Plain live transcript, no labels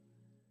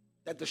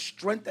that the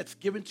strength that's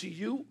given to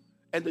you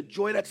and the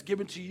joy that's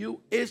given to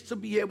you is to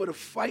be able to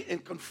fight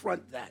and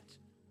confront that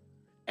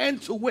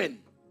and to win.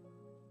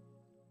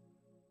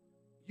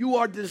 You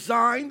are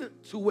designed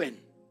to win.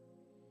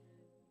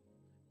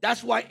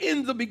 That's why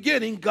in the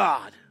beginning,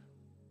 God,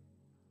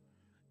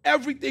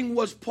 everything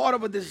was part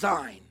of a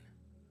design.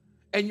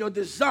 And your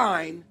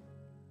design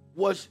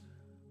was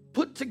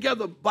put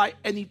together by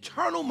an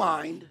eternal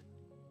mind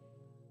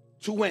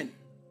to win.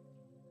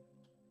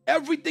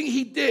 Everything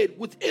he did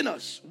within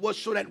us was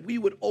so that we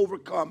would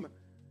overcome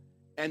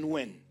and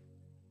win.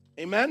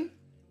 Amen?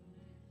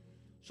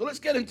 So let's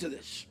get into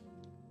this.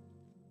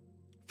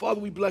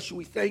 Father, we bless you.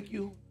 We thank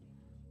you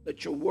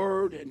that your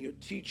word and your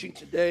teaching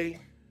today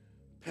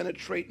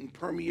penetrate and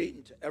permeate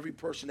into every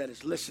person that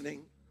is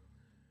listening.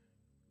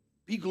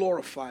 Be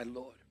glorified,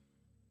 Lord.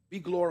 Be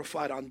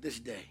glorified on this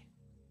day.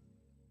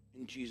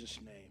 In Jesus'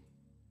 name.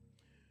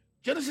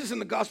 Genesis and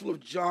the Gospel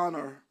of John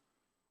are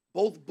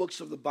both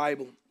books of the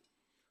Bible.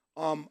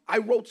 I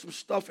wrote some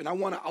stuff, and I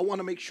want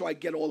to make sure I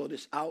get all of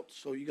this out.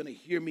 So you're going to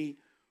hear me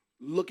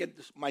look at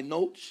my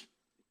notes.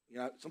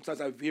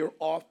 Sometimes I veer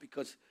off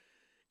because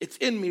it's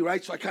in me,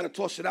 right? So I kind of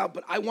toss it out,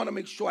 but I want to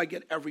make sure I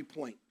get every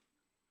point.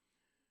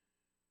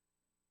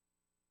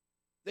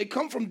 They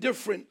come from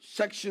different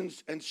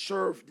sections and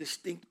serve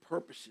distinct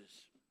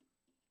purposes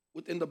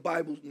within the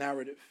Bible's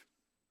narrative.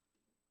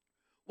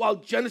 While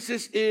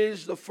Genesis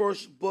is the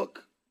first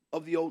book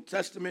of the Old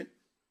Testament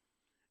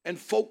and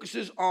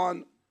focuses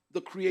on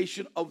the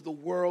creation of the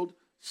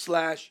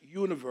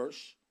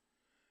world/universe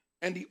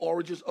and the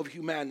origins of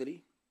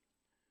humanity,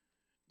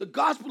 the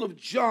Gospel of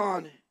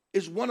John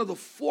is one of the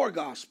 4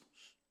 Gospels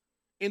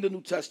in the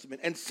New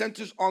Testament and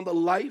centers on the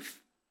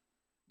life,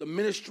 the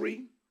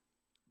ministry,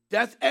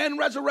 death, and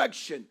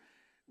resurrection.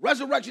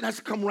 Resurrection has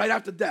to come right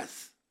after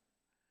death.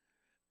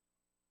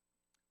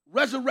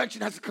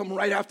 Resurrection has to come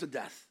right after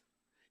death.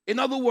 In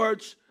other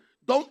words,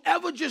 don't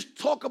ever just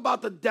talk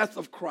about the death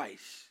of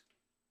Christ.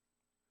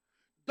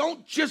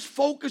 Don't just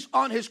focus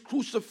on his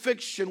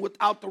crucifixion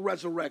without the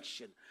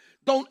resurrection.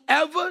 Don't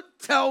ever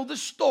tell the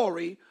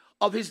story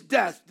of his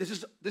death.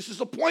 This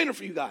is a pointer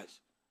for you guys.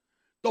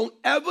 Don't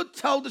ever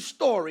tell the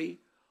story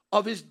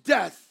of his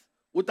death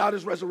without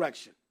his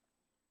resurrection.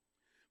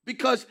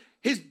 Because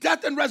his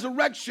death and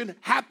resurrection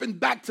happened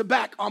back to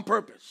back on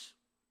purpose.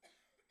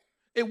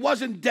 It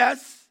wasn't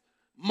death,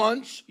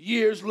 months,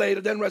 years later,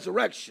 then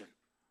resurrection.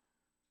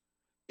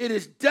 It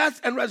is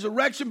death and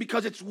resurrection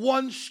because it's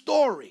one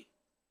story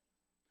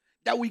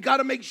that we got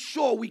to make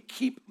sure we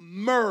keep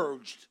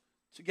merged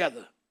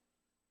together.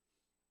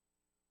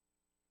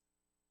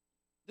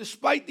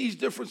 Despite these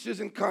differences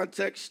in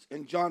context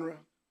and genre,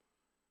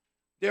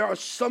 there are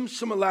some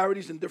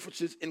similarities and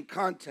differences in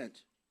content,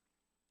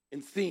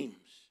 in themes,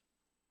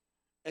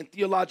 and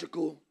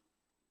theological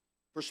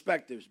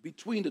perspectives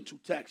between the two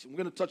texts. And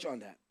we're going to touch on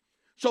that.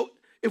 So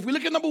if we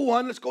look at number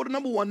 1, let's go to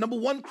number 1. Number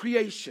 1,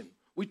 creation.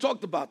 We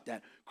talked about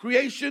that.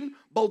 Creation,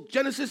 both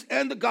Genesis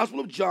and the Gospel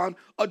of John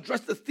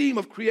address the theme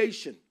of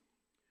creation.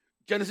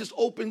 Genesis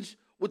opens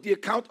with the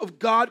account of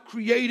God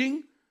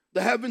creating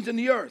the heavens and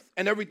the earth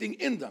and everything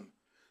in them.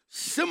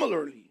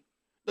 Similarly,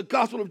 the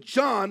Gospel of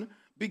John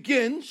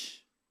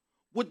begins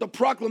with the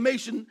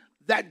proclamation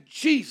that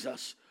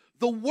Jesus,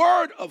 the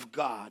Word of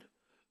God,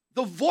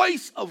 the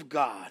voice of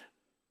God,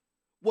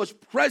 was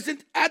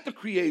present at the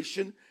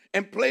creation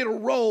and played a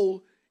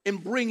role in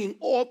bringing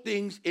all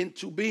things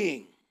into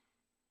being.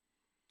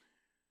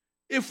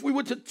 If we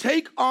were to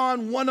take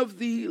on one of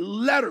the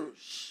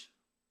letters,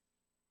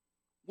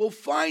 we'll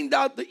find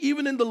out that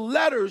even in the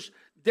letters,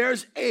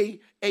 there's a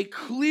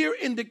clear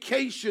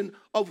indication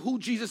of who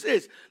Jesus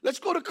is. Let's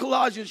go to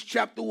Colossians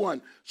chapter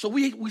 1. So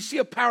we see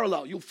a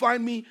parallel. You'll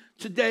find me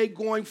today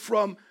going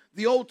from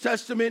the Old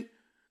Testament,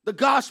 the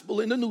gospel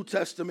in the New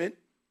Testament.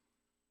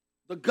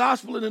 The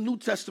gospel in the New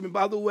Testament,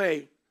 by the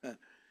way,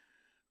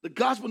 the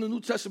gospel in the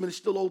New Testament is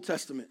still Old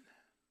Testament.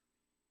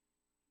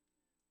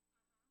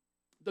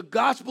 The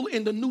gospel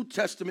in the New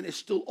Testament is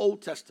still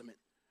Old Testament.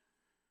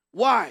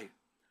 Why?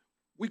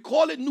 We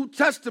call it New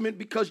Testament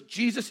because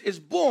Jesus is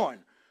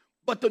born.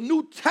 But the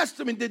New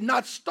Testament did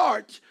not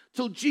start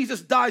till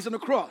Jesus dies on the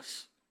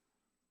cross.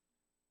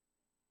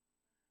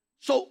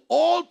 So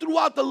all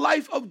throughout the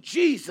life of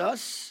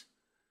Jesus,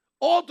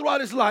 all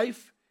throughout his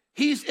life,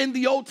 he's in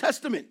the Old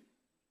Testament.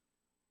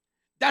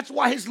 That's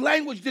why his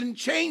language didn't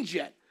change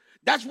yet.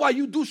 That's why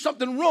you do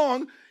something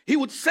wrong, he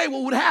would say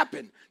what would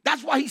happen.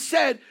 That's why he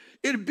said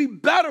it'd be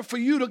better for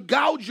you to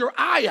gouge your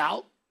eye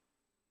out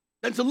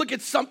than to look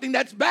at something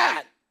that's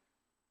bad.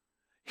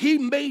 He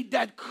made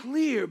that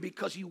clear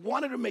because he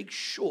wanted to make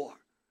sure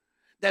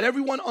that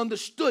everyone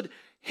understood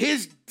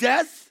his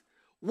death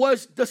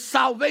was the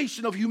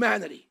salvation of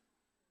humanity.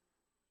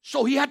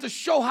 So he had to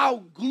show how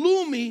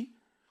gloomy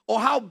or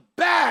how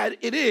bad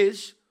it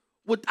is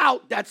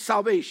without that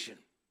salvation.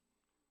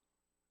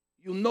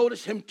 You'll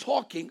notice him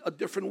talking a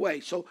different way.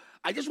 So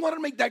I just wanted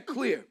to make that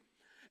clear.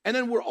 And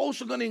then we're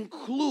also going to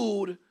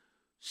include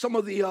some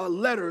of the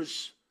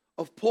letters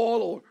of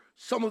Paul, or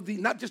some of the,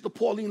 not just the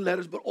Pauline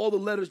letters, but all the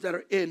letters that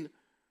are in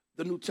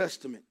the New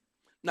Testament.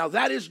 Now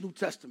that is New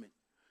Testament.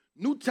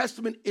 New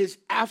Testament is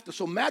after.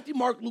 So Matthew,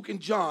 Mark, Luke, and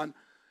John,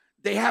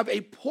 they have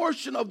a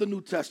portion of the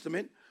New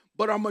Testament,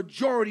 but are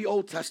majority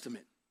Old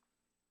Testament.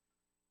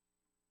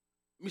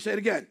 Let me say it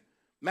again.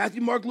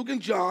 Matthew, Mark, Luke,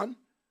 and John,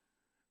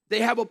 they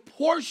have a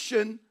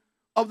portion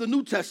of the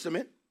New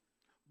Testament,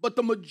 but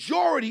the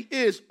majority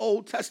is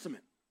Old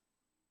Testament.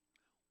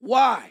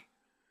 Why?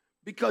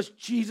 Because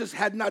Jesus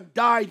had not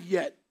died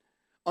yet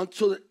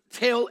until the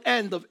tail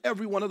end of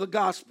every one of the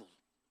Gospels.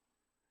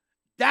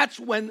 That's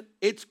when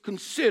it's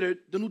considered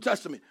the New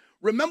Testament.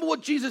 Remember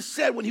what Jesus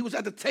said when he was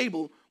at the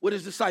table with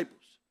his disciples.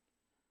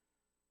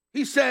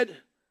 He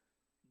said,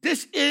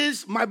 "This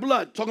is my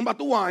blood," talking about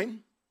the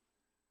wine,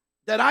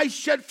 "that I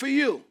shed for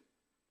you.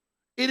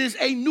 It is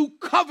a new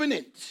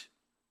covenant."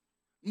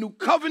 New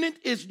covenant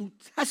is New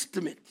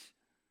Testament.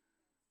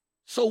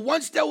 So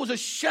once there was a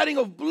shedding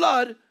of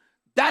blood,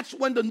 that's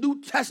when the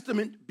New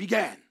Testament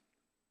began.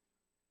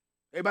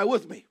 Everybody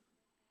with me?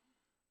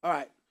 All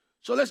right.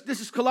 So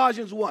this is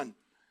Colossians 1.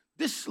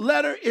 This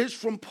letter is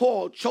from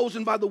Paul,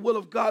 chosen by the will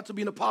of God to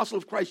be an apostle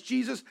of Christ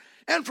Jesus,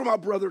 and from our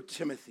brother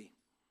Timothy.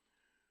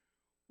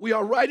 We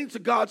are writing to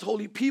God's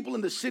holy people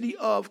in the city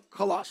of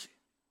Colossae,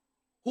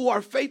 who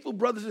are faithful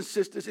brothers and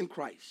sisters in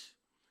Christ.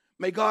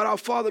 May God our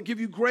Father give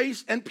you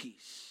grace and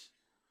peace.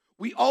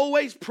 We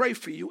always pray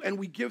for you, and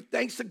we give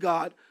thanks to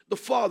God, the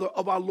Father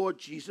of our Lord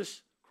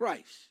Jesus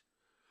Christ.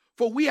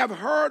 For we have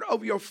heard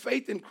of your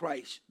faith in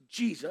Christ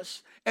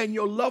Jesus and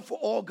your love for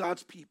all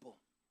God's people,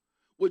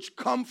 which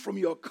come from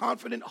your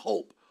confident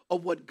hope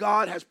of what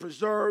God has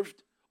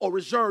preserved or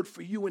reserved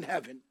for you in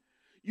heaven.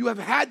 You have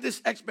had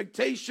this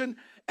expectation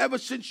ever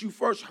since you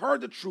first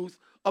heard the truth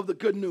of the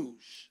good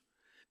news.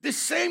 This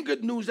same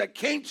good news that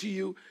came to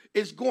you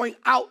is going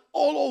out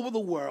all over the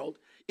world.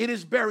 It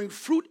is bearing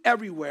fruit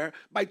everywhere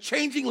by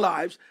changing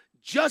lives,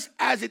 just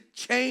as it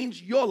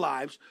changed your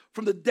lives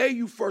from the day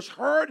you first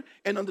heard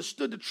and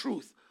understood the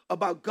truth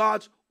about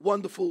God's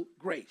wonderful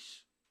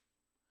grace.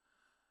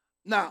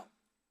 Now,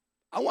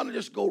 I want to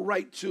just go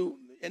right to,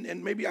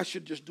 and maybe I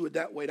should just do it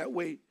that way. That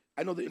way,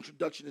 I know the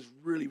introduction is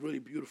really, really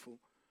beautiful,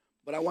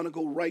 but I want to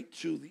go right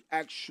to the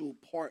actual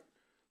part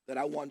that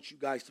I want you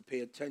guys to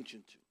pay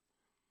attention to.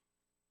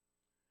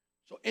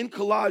 So in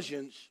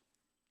Colossians,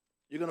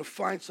 you're going to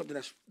find something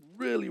that's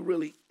really,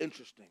 really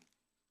interesting.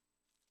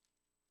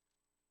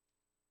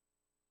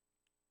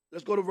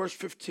 Let's go to verse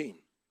 15.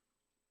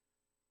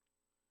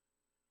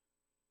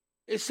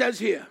 It says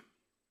here,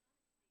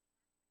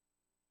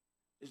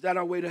 is that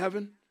our way to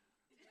heaven?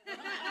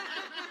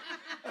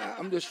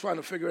 I'm just trying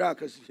to figure it out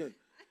because,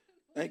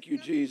 thank you,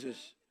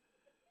 Jesus.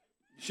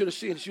 You should have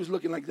seen she was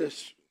looking like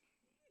this.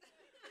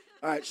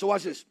 All right, so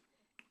watch this.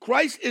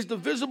 Christ is the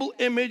visible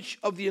image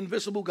of the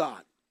invisible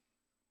God.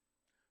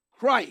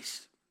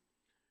 Christ,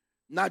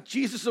 not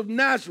Jesus of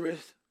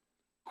Nazareth,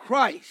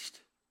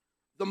 Christ,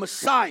 the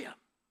Messiah,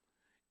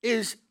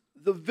 is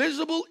the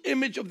visible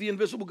image of the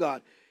invisible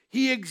God.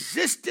 He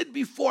existed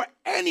before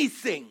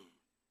anything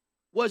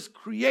was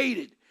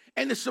created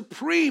and is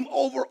supreme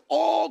over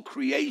all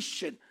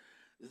creation.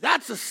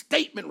 That's a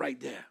statement right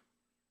there.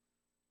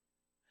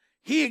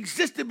 He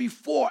existed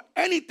before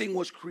anything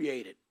was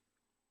created.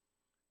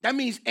 That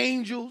means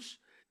angels.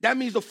 That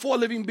means the 4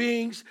 living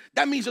beings.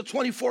 That means the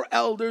 24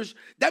 elders.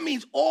 That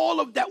means all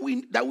of that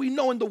we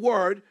know in the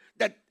Word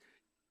that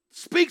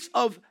speaks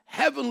of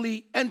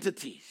heavenly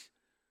entities.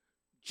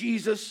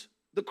 Jesus,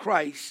 the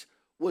Christ,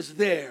 was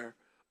there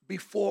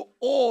before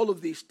all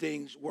of these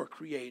things were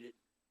created.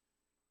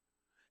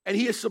 And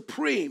he is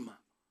supreme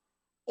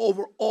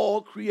over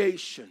all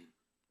creation.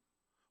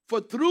 For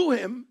through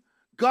him,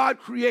 God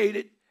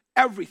created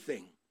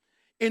everything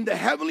in the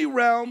heavenly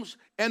realms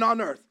and on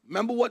earth.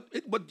 Remember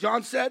what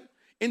John said?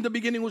 In the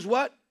beginning was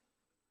what?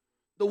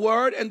 The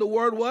Word, and the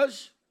Word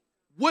was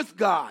with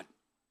God.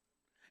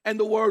 And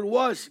the Word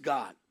was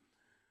God.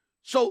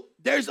 So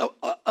there's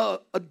a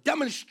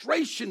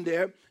demonstration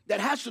there that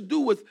has to do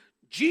with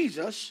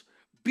Jesus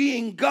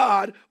being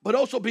God, but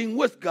also being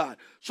with God.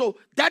 So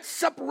that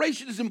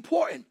separation is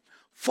important.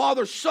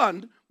 Father,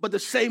 Son, but the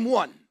same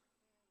one.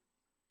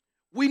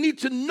 We need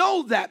to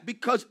know that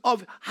because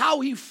of how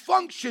he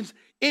functions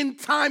in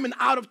time and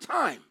out of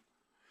time.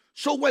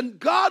 So when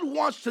God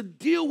wants to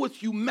deal with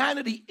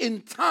humanity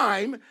in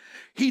time,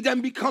 he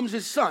then becomes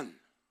his son.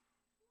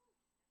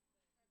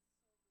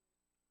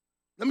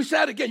 Let me say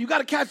that again. You got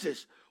to catch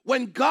this.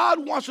 When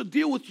God wants to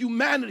deal with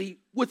humanity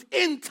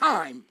within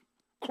time,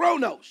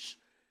 chronos,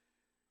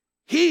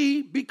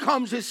 he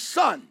becomes his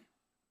son.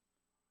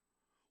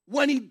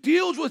 When he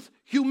deals with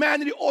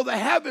humanity or the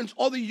heavens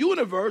or the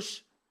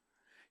universe,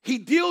 he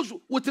deals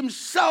with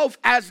himself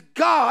as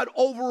God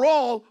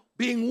overall,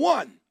 being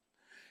one.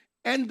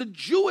 And the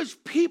Jewish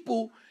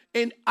people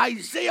in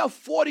Isaiah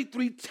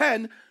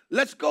 43:10,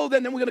 let's go there,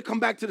 and then we're going to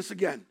come back to this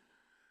again.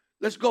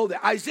 Let's go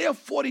there. Isaiah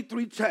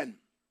 43:10.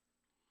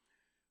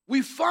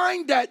 We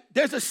find that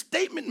there's a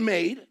statement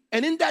made,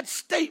 and in that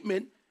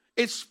statement,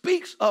 it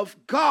speaks of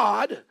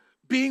God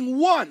being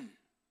one.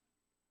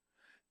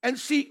 And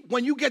see,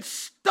 when you get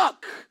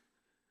stuck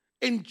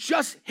in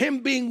just him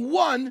being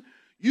one,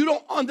 You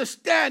don't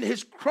understand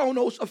his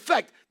chronos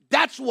effect.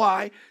 That's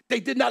why they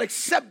did not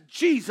accept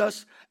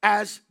Jesus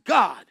as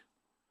God,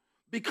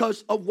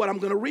 because of what I'm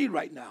going to read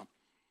right now.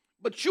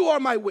 But you are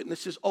my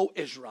witnesses, O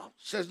Israel,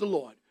 says the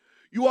Lord.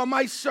 You are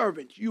my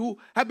servant. You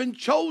have been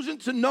chosen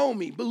to know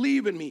me,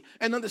 believe in me,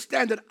 and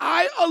understand that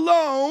I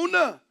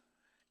alone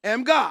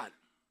am God.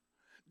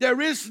 There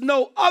is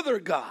no other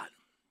God.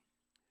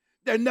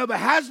 There never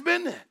has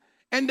been,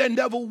 and there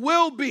never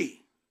will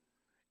be.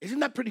 Isn't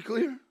that pretty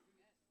clear?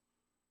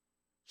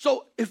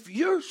 So if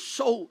you're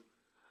so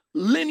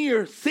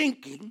linear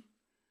thinking,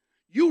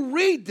 you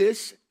read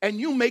this and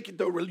you make it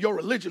your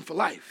religion for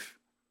life.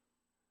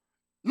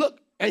 Look,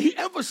 and he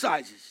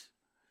emphasizes,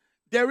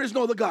 there is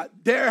no other God.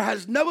 There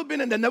has never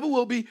been and there never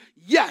will be.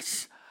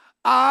 Yes,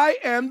 I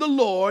am the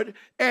Lord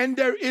and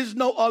there is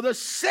no other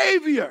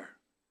Savior.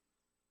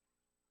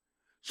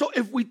 So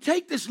if we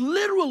take this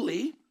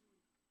literally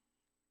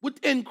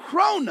within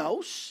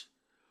chronos,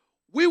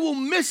 we will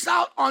miss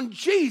out on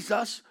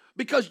Jesus,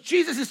 because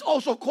Jesus is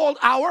also called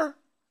our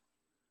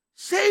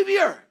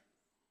Savior.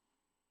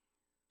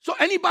 So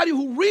anybody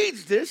who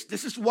reads this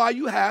is why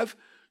you have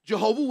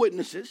Jehovah's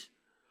Witnesses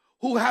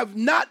who have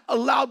not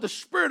allowed the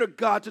Spirit of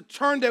God to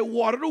turn their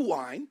water to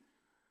wine.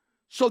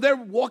 So they're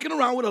walking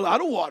around with a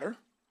lot of water,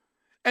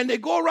 and they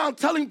go around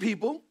telling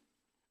people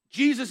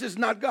Jesus is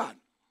not God.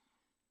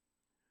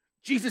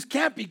 Jesus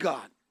can't be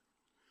God,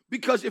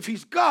 because if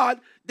he's God,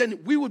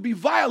 then we would be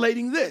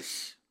violating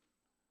this.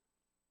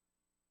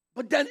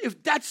 But then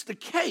if that's the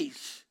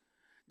case,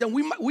 then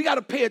we got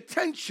to pay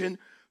attention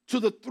to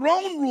the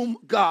throne room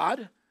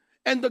God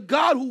and the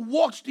God who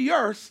walks the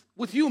earth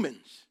with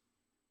humans.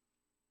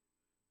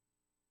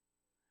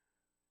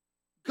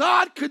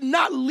 God could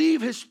not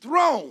leave his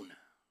throne.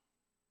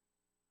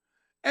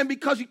 And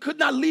because he could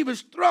not leave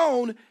his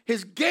throne,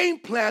 his game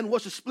plan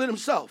was to split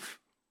himself.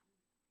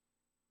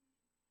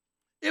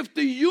 If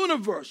the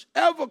universe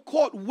ever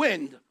caught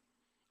wind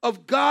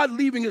of God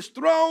leaving his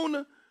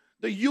throne,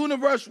 the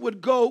universe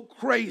would go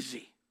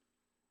crazy.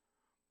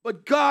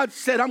 But God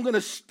said, I'm going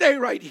to stay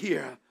right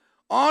here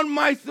on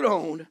my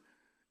throne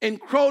in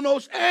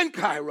Chronos and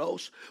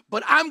Kairos,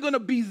 but I'm going to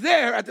be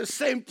there at the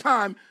same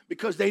time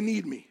because they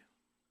need me.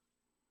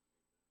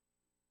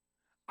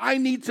 I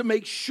need to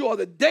make sure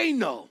that they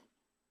know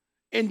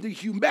in the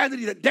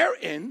humanity that they're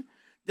in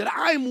that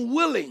I'm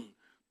willing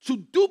to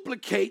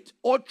duplicate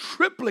or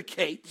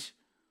triplicate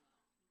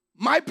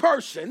my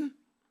person,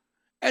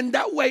 and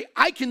that way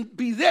I can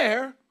be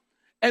there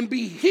and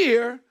be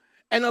here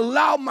and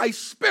allow my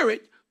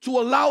spirit to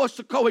allow us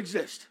to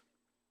coexist.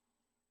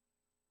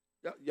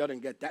 Y'all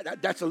didn't get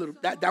that. That's a little,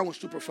 that was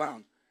too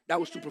profound. That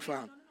was too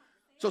profound.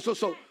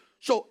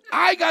 So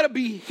I got to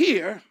be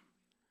here,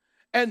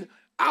 and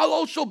I'll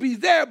also be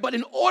there, but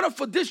in order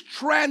for this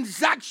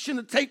transaction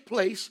to take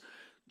place,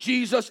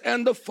 Jesus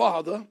and the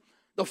Father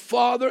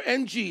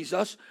and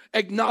Jesus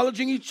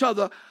acknowledging each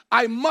other,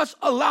 I must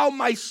allow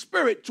my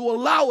spirit to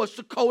allow us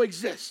to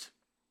coexist.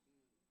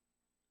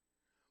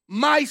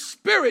 My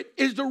spirit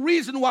is the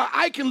reason why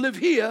I can live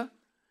here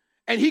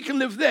and he can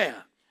live there.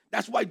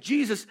 That's why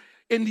Jesus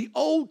in the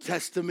Old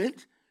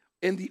Testament,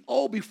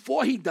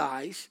 before he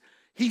dies,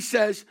 he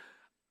says,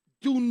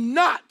 do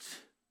not,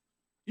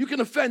 you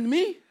can offend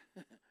me,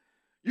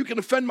 you can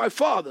offend my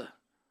Father,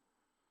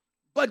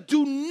 but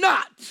do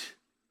not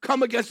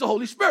come against the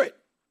Holy Spirit.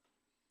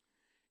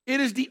 It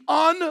is the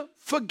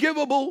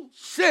unforgivable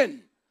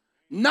sin,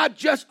 not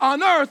just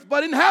on earth,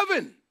 but in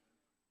heaven.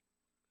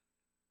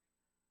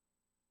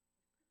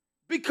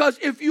 Because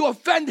if you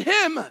offend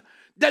him,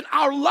 then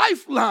our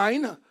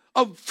lifeline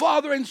of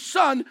Father and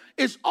Son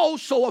is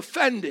also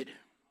offended.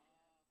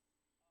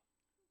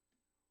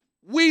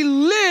 We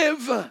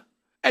live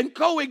and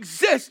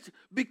coexist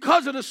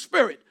because of the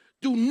Spirit.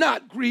 Do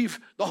not grieve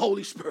the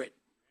Holy Spirit.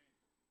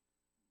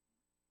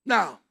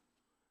 Now,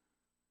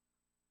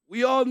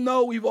 we all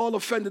know we've all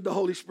offended the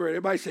Holy Spirit.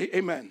 Everybody say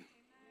amen.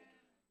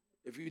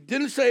 If you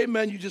didn't say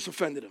amen, you just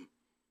offended him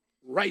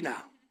right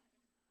now.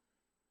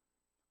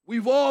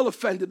 We've all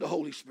offended the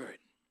Holy Spirit.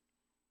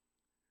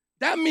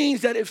 That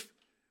means that if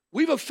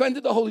we've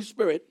offended the Holy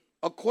Spirit,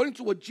 according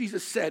to what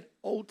Jesus said,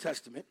 Old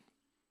Testament,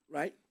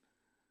 right?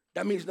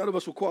 That means none of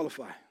us will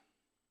qualify.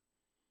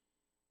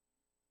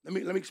 Let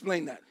me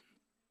explain that.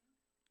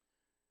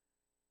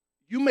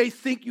 You may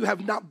think you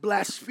have not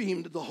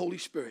blasphemed the Holy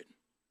Spirit,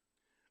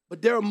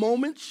 but there are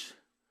moments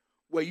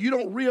where you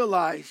don't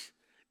realize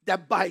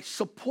that by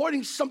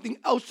supporting something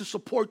else to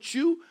support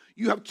you,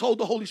 you have told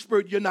the Holy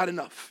Spirit you're not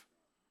enough.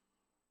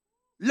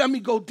 Let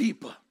me go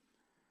deeper.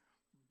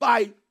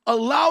 By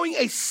allowing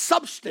a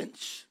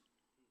substance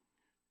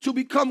to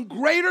become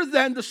greater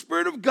than the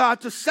Spirit of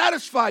God to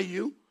satisfy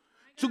you,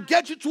 to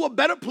get you to a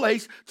better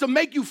place, to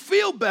make you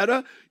feel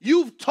better,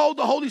 you've told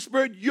the Holy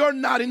Spirit you're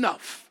not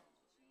enough.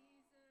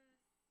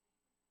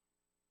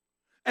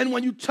 And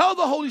when you tell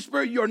the Holy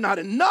Spirit you're not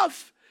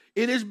enough,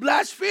 it is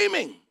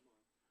blaspheming.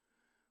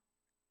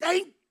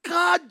 Thank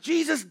God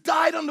Jesus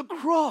died on the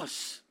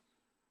cross,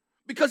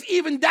 because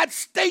even that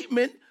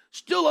statement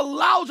still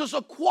allows us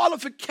a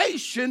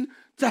qualification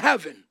to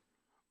heaven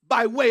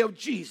by way of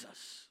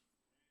Jesus.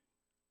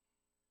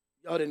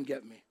 Y'all didn't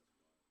get me.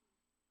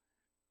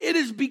 It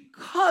is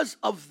because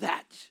of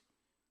that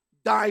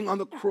dying on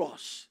the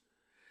cross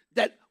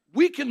that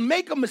we can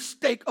make a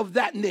mistake of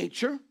that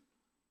nature,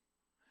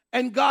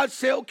 and God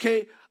say,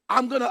 okay,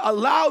 I'm going to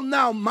allow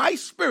now my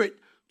spirit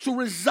to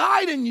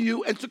reside in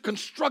you and to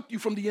construct you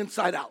from the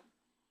inside out.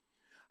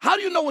 How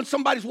do you know when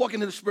somebody's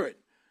walking in the spirit?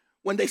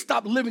 When they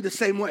stop living the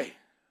same way.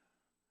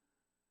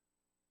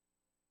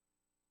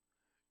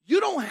 You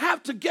don't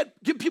have to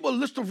give people a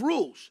list of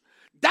rules.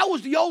 That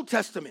was the Old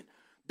Testament.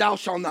 Thou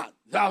shalt not,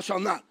 thou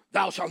shalt not,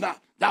 thou shalt not,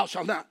 thou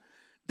shalt not.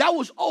 That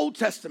was Old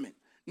Testament.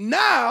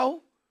 Now,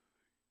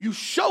 you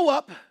show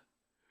up,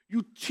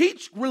 you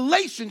teach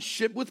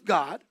relationship with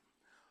God,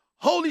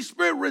 Holy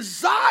Spirit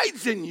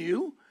resides in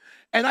you,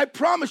 and I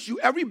promise you,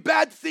 every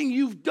bad thing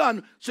you've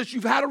done since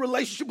you've had a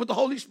relationship with the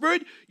Holy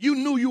Spirit, you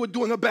knew you were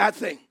doing a bad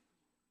thing.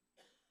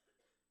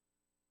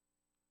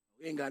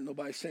 We ain't got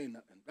nobody saying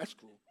nothing. That's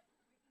cool.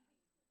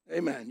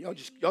 Amen.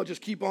 Y'all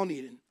just keep on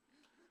eating.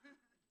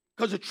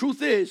 Because the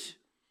truth is,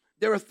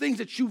 there are things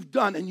that you've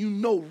done and you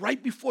know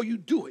right before you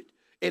do it,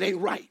 it ain't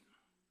right.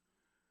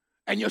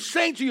 And you're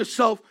saying to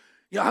yourself,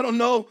 I don't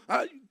know.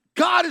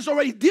 God is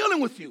already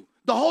dealing with you.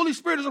 The Holy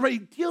Spirit is already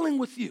dealing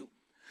with you.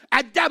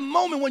 At that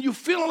moment when you're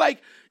feeling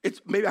like,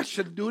 maybe I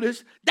shouldn't do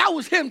this, that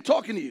was him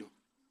talking to you.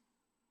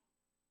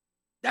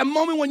 That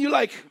moment when you're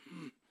like,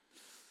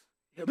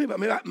 maybe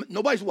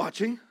nobody's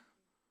watching.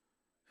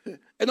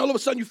 And all of a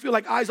sudden you feel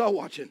like eyes are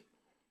watching.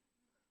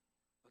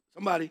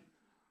 Somebody,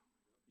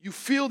 you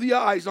feel the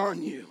eyes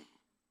on you.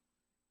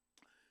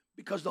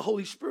 Because the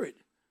Holy Spirit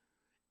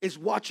is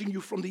watching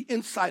you from the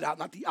inside out,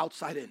 not the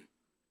outside in.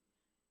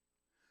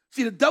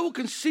 See, the devil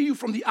can see you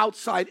from the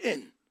outside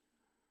in.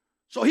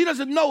 So he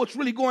doesn't know what's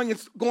really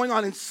going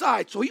on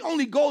inside. So he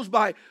only goes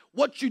by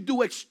what you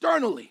do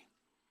externally.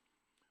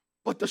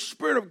 But the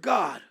Spirit of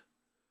God,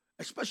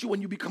 especially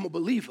when you become a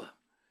believer,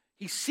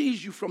 he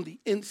sees you from the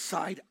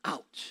inside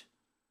out.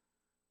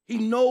 He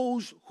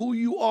knows who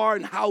you are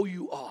and how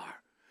you are.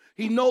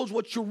 He knows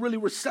what you're really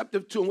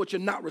receptive to and what you're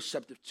not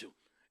receptive to.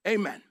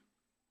 Amen.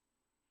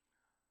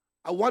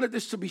 I wanted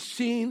this to be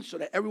seen so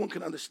that everyone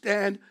can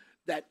understand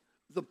that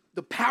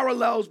the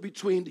parallels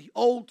between the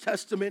Old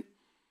Testament,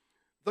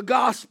 the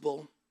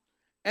gospel,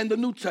 and the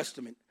New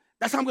Testament.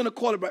 That's how I'm going to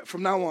call it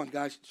from now on,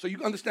 guys, so you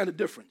can understand the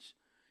difference.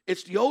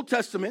 It's the Old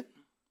Testament,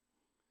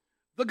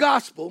 the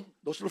gospel,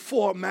 those are the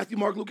four, Matthew,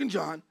 Mark, Luke, and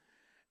John,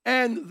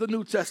 and the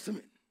New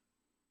Testament.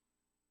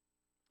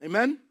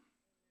 Amen?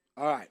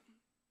 All right.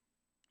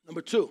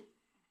 Number 2.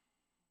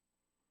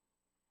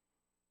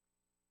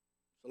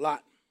 It's a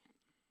lot.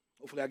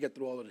 Hopefully I get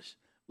through all of this.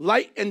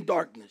 Light and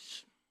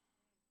darkness.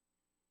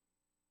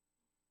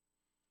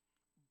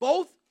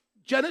 Both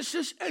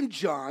Genesis and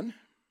John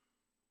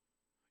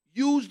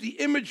use the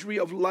imagery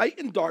of light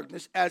and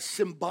darkness as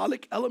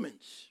symbolic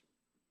elements.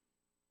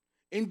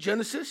 In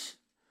Genesis,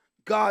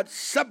 God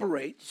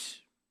separates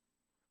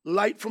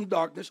light from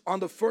darkness on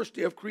the first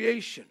day of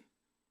creation.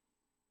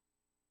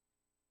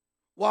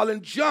 While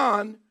in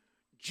John,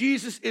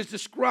 Jesus is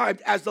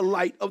described as the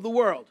light of the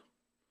world,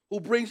 who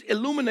brings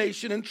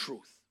illumination and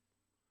truth,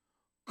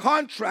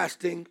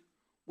 contrasting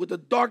with the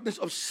darkness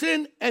of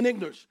sin and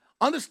ignorance.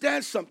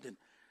 Understand something.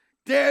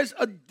 There's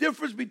a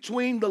difference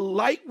between the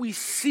light we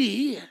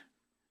see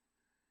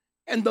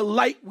and the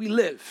light we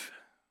live.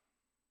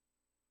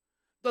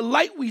 The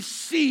light we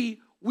see,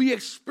 we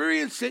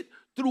experience it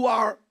through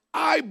our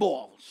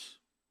eyeballs.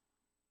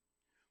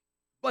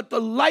 But the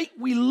light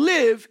we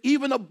live,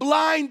 even a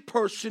blind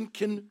person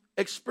can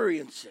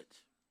experience it.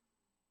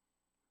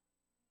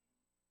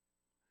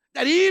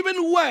 That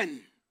even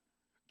when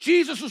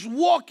Jesus was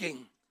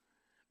walking,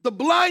 the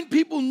blind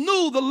people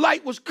knew the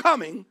light was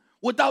coming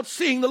without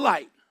seeing the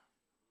light.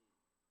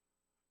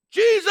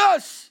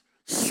 Jesus,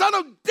 Son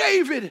of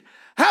David,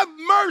 have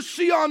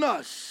mercy on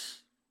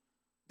us.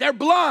 They're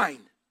blind,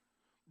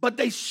 but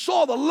they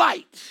saw the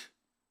light.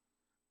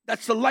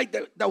 That's the light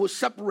that was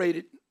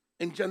separated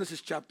in Genesis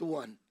chapter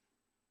 1.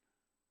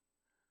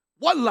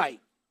 What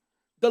light?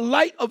 The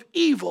light of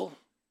evil,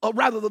 or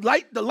rather the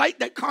light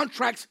that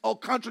contracts or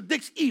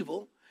contradicts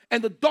evil,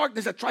 and the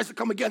darkness that tries to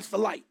come against the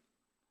light.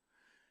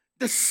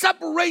 The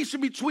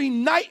separation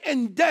between night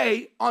and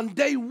day on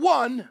day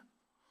 1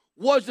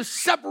 was the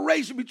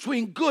separation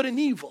between good and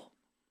evil.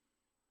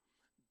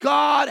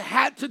 God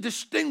had to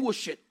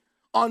distinguish it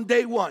on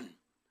day 1.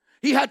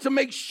 He had to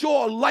make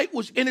sure light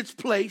was in its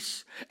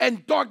place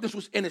and darkness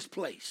was in its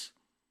place.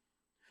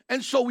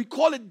 And so we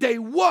call it day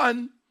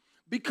 1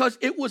 because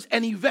it was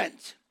an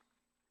event.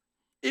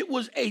 It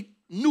was a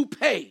new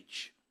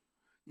page,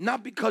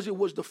 not because it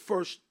was the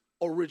first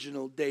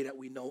original day that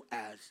we know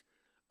as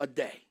a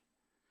day.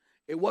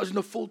 It wasn't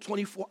a full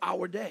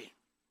 24-hour day.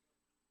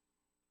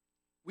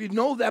 We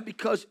know that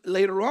because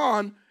later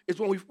on is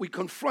when we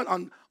confront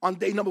on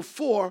day number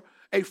 4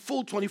 a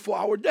full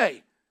 24-hour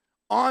day.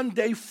 On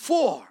day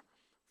 4,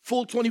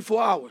 full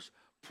 24 hours.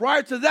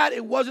 Prior to that,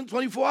 it wasn't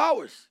 24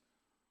 hours.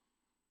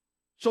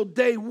 So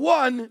day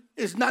 1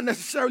 is not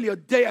necessarily a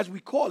day as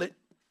we call it.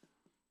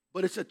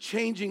 but it's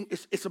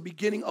a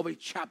beginning of a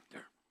chapter.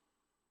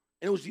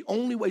 And it was the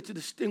only way to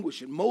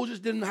distinguish it. Moses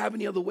didn't have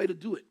any other way to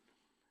do it.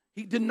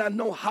 He did not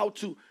know how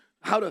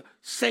to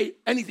say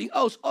anything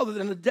else other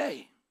than a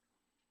day.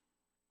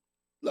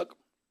 Look,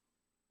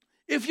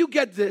 if you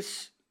get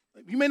this,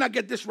 you may not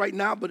get this right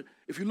now, but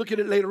if you look at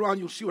it later on,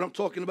 you'll see what I'm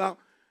talking about.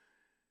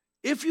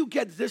 If you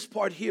get this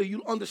part here,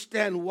 you'll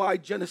understand why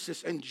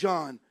Genesis and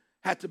John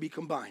had to be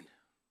combined.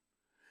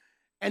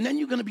 And then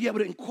you're going to be able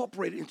to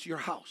incorporate it into your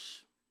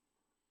house.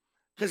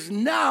 Because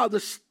now the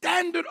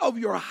standard of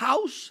your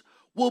house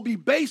will be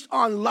based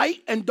on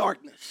light and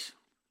darkness.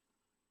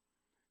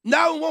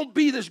 Now it won't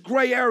be this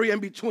gray area in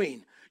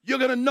between. You're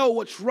going to know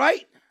what's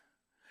right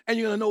and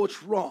you're going to know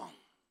what's wrong.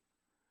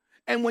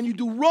 And when you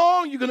do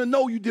wrong, you're going to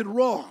know you did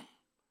wrong.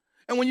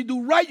 And when you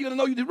do right, you're going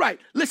to know you did right.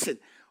 Listen,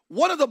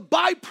 one of the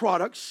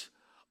byproducts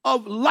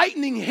of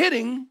lightning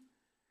hitting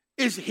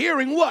is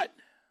hearing what?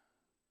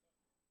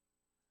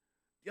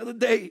 The other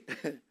day,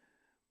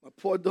 my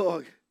poor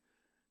dog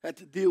had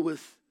to deal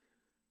with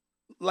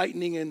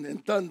lightning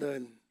and thunder,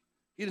 and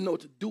he didn't know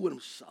what to do with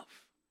himself.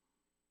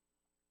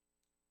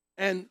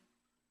 And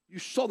you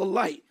saw the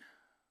light,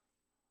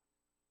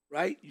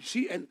 right? You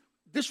see, and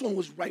this one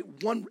was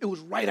it was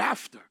right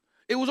after.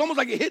 It was almost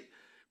like it hit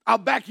our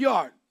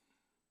backyard.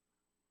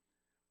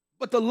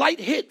 But the light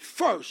hit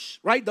first,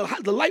 right?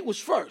 The light was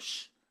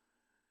first.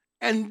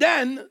 And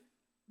then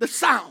the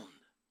sound.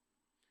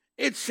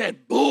 It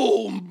said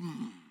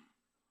boom.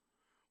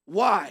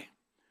 Why?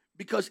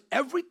 Because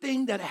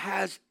everything that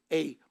has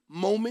a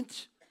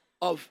moment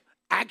of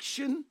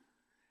action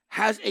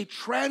has a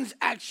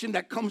transaction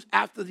that comes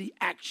after the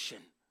action.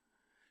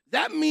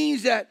 That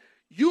means that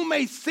you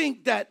may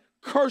think that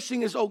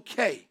cursing is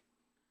okay,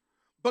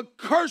 but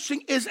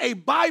cursing is a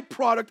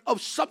byproduct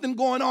of something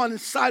going on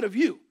inside of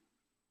you.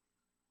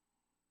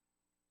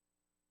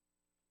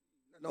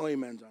 No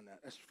amens on that.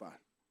 That's fine.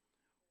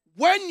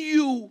 When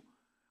you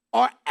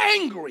are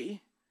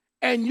angry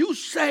and you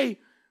say,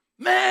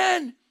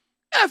 man,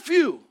 F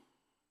you,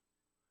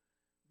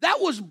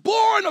 that was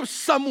born of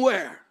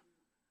somewhere.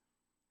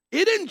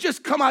 It didn't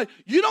just come out.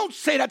 You don't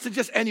say that to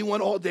just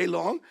anyone all day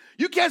long.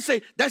 You can't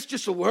say, that's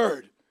just a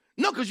word.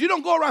 No, because you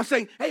don't go around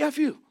saying, hey, F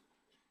you.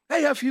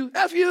 Hey, F you.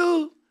 F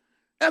you.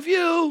 F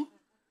you.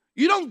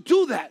 You don't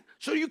do that.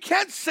 So you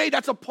can't say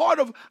that's a part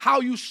of how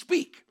you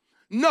speak.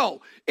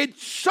 No, it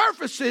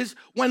surfaces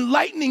when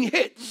lightning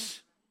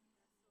hits.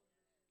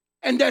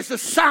 And there's a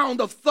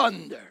sound of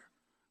thunder.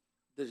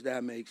 Does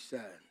that make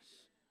sense?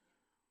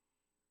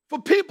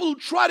 For people who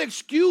try to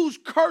excuse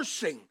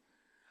cursing,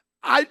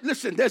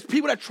 listen, there's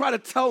people that try to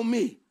tell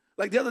me,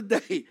 like the other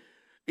day,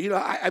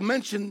 I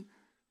mentioned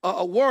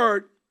a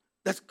word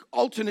that's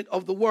alternate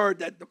of the word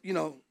that,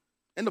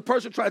 and the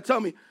person tried to tell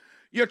me,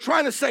 you're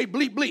trying to say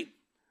bleep, bleep.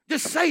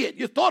 Just say it.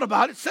 You thought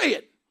about it, say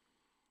it.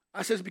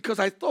 I says, because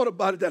I thought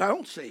about it that I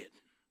don't say it.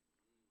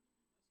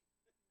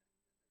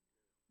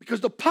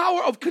 Because the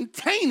power of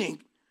containing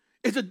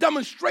is a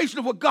demonstration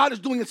of what God is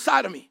doing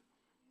inside of me.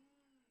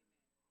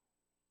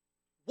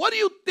 What do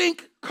you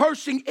think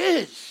cursing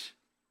is?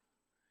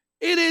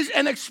 It is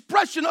an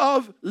expression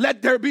of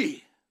let there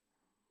be.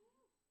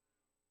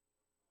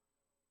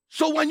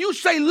 So when you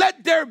say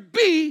let there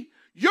be,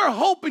 you're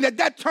hoping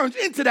that turns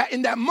into that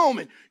in that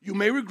moment. You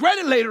may regret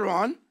it later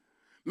on.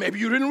 Maybe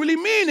you didn't really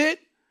mean it.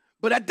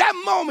 But at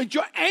that moment,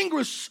 your anger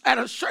is at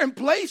a certain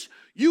place.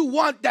 You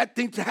want that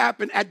thing to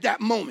happen at that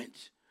moment.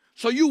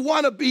 So you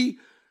want to be,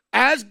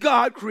 as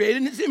God created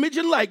in his image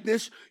and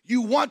likeness,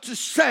 you want to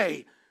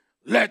say,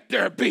 let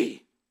there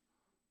be,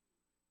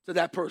 to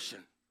that person.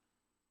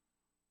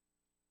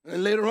 And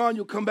then later on,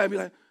 you'll come back and be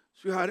like,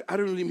 sweetheart, I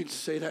didn't really mean to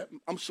say that.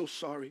 I'm so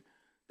sorry.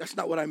 That's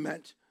not what I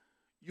meant.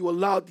 You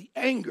allowed the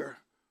anger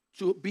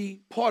to be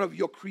part of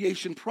your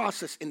creation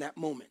process in that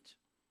moment.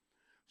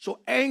 So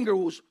anger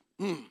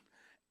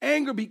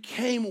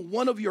became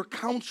one of your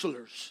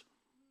counselors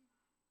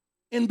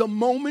in the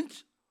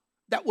moment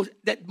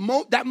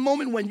that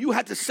moment when you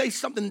had to say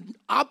something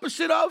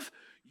opposite of,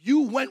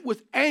 you went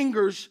with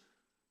anger's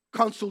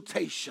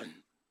consultation.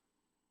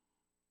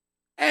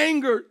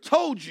 Anger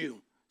told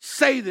you,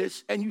 say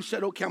this, and you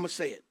said, okay, I'm going to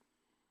say it.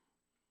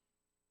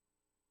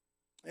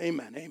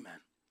 Amen, amen.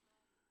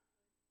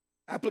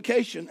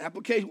 Application.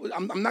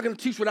 I'm not going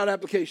to teach without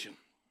application.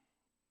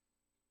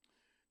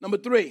 Number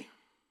three.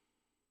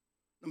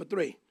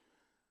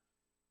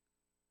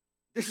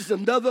 This is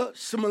another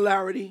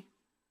similarity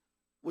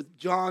with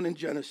John and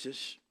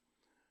Genesis.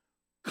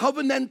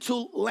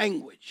 Covenantal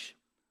language.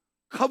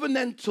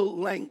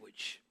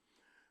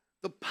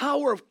 The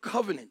power of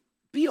covenant.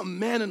 Be a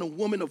man and a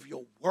woman of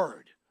your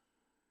word.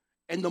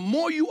 And the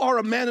more you are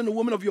a man and a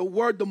woman of your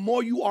word, the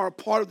more you are a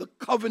part of the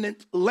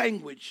covenant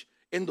language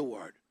in the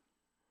word.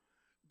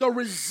 The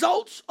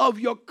results of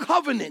your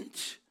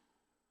covenant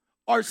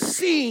are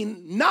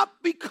seen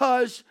not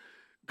because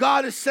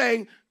God is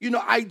saying,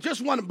 I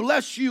just want to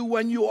bless you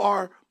when you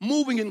are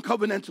moving in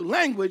covenantal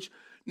language.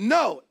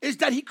 No, it's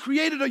that he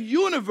created a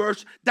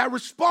universe that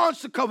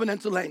responds to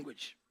covenantal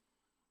language.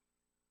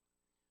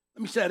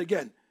 Let me say it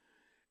again.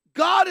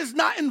 God is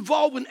not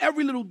involved in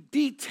every little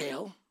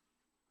detail.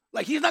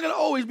 Like, he's not going to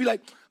always be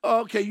like,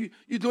 oh, okay,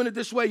 you're doing it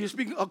this way, you're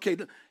speaking. Okay,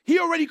 he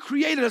already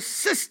created a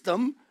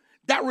system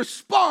that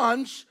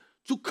responds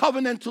to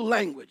covenantal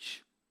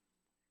language.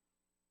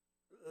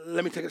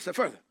 Let me take it a step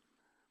further.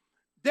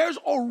 There's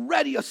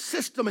already a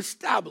system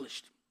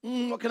established.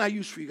 What can I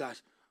use for you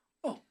guys?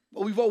 Oh,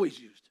 what we've always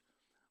used.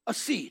 A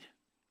seed.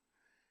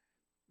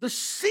 The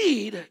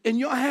seed in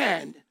your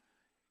hand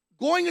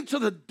going into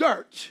the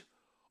dirt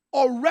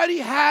already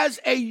has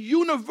a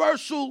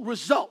universal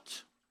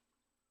result.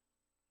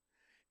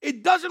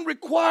 It doesn't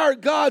require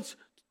God's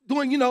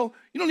doing, you don't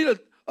need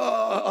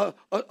a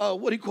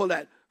what do you call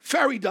that?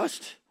 Fairy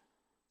dust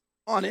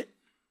on it.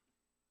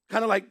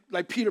 Kind of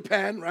like Peter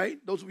Pan, right?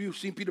 Those of you who've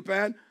seen Peter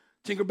Pan,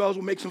 Tinkerbell's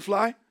What Makes Him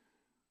Fly.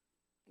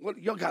 Well,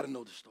 y'all got to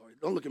know the story.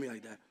 Don't look at me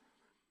like that.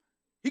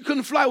 He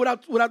couldn't fly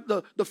without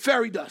the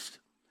fairy dust.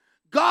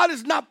 God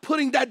is not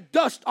putting that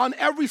dust on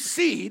every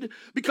seed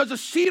because the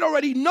seed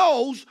already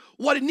knows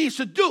what it needs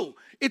to do.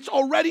 It's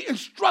already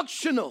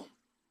instructional.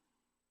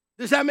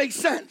 Does that make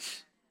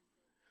sense?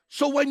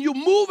 So when you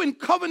move in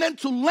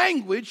covenantal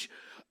language,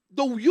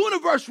 the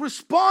universe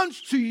responds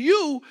to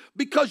you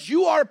because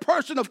you are a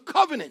person of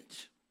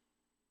covenant.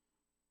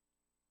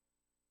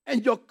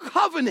 And your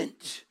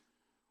covenant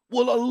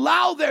will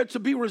allow there to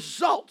be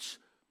results.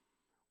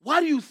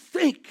 Why do you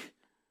think,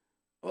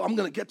 I'm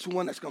going to get to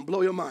one that's going to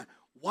blow your mind.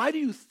 Why do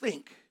you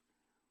think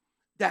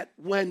that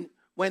when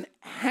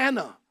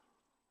Hannah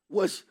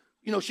was,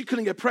 she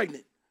couldn't get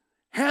pregnant,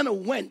 Hannah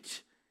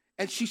went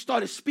and she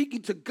started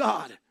speaking to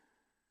God,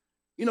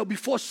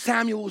 before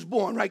Samuel was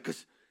born, right?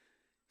 Because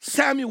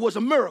Samuel was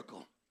a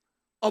miracle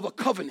of a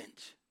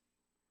covenant.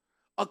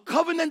 A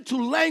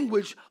covenantal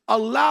language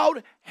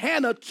allowed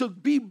Hannah to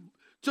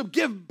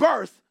give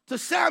birth to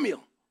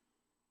Samuel.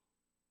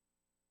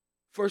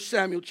 1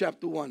 Samuel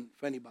chapter 1,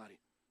 for anybody.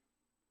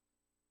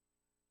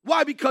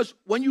 Why? Because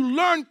when you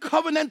learn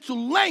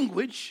covenantal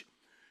language,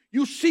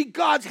 you see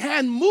God's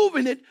hand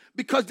moving it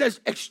because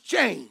there's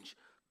exchange.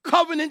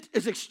 Covenant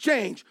is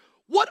exchange.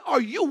 What are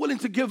you willing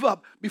to give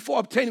up before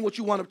obtaining what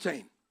you want to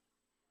obtain?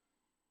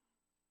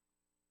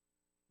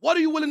 What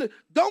are you willing to?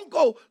 Don't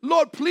go,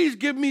 Lord, please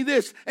give me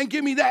this and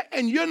give me that,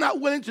 and you're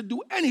not willing to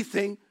do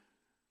anything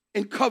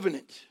in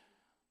covenant.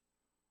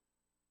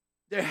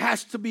 There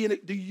has to be,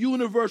 the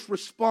universe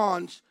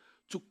responds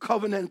to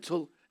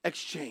covenantal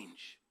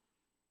exchange.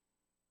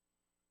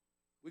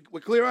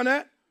 We're clear on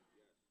that?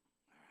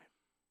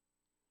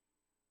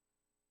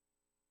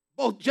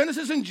 Both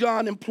Genesis and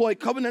John employ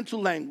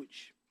covenantal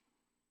language.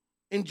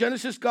 In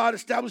Genesis, God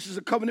establishes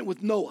a covenant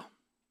with Noah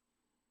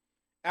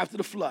after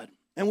the flood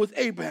and with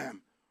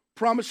Abraham,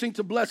 promising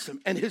to bless him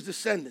and his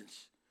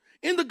descendants.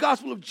 In the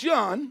Gospel of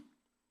John,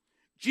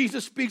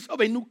 Jesus speaks of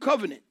a new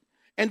covenant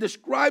and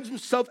describes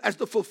himself as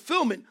the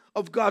fulfillment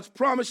of God's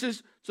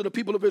promises to the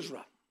people of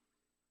Israel.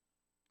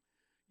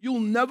 You'll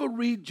never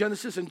read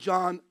Genesis and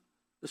John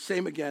the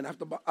same again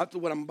after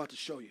what I'm about to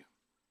show you.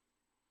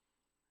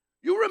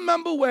 You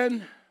remember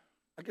when,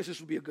 I guess this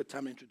would be a good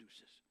time to introduce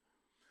this.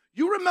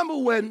 You remember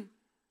when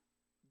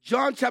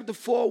John chapter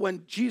 4,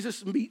 when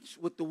Jesus meets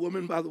with the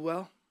woman by the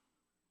well?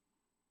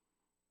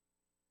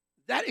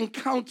 That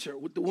encounter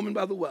with the woman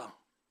by the well,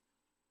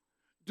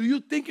 do you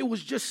think it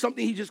was just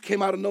something he just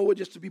came out of nowhere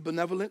just to be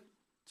benevolent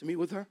to meet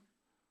with her?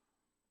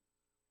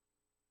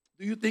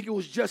 Do you think it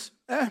was just,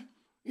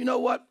 you know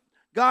what?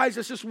 Guys,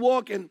 let's just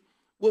walk and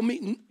we'll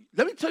meet.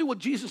 Let me tell you what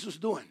Jesus was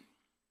doing.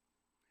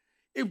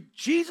 If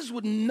Jesus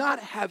would not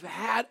have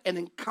had an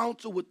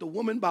encounter with the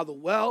woman by the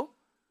well,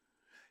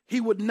 he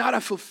would not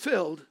have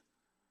fulfilled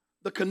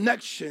the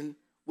connection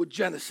with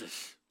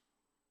Genesis.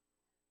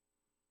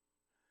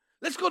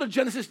 Let's go to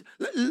Genesis.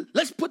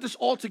 Let's put this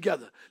all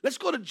together. Let's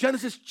go to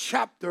Genesis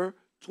chapter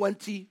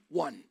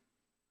 21.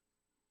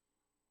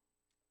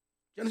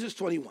 Genesis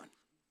 21.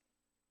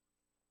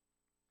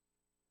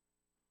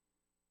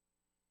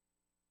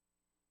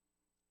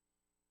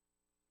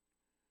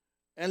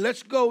 And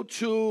let's go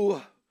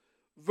to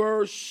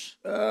verse,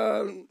 I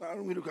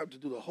don't really have to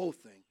do the whole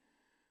thing.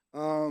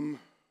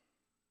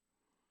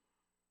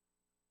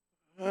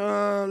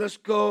 Let's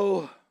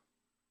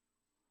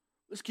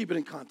keep it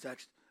in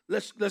context.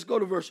 Let's go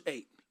to verse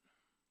 8.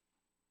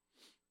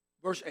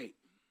 Verse 8.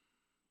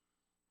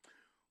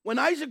 When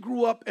Isaac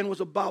grew up and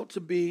was about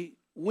to be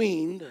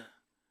weaned,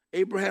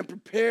 Abraham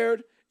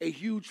prepared a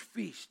huge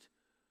feast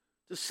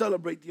to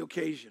celebrate the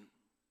occasion.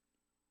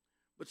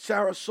 But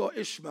Sarah saw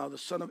Ishmael, the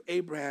son of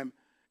Abraham,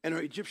 and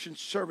her Egyptian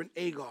servant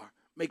Agar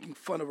making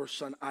fun of her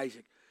son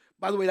Isaac.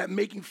 By the way, that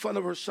making fun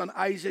of her son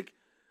Isaac,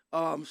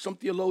 some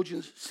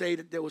theologians say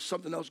that there was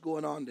something else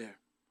going on there.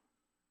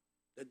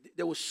 That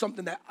there was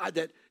something that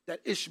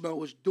Ishmael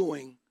was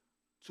doing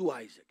to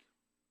Isaac.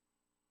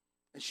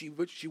 And she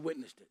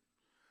witnessed it.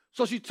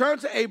 So she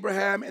turned to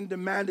Abraham and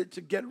demanded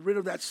to get rid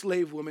of that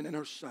slave woman and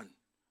her son.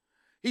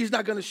 He's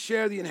not going to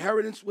share the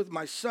inheritance with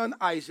my son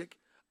Isaac.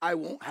 I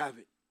won't have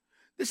it.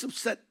 This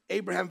upset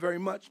Abraham very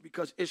much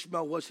because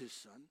Ishmael was his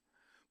son.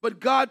 But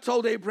God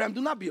told Abraham,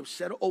 do not be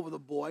upset over the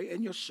boy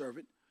and your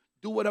servant.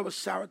 Do whatever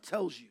Sarah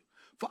tells you.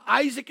 For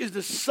Isaac is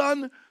the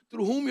son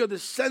through whom your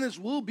descendants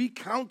will be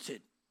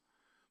counted.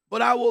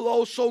 But I will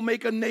also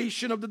make a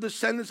nation of the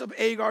descendants of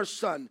Agar's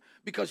son,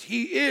 because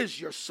he is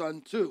your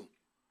son too.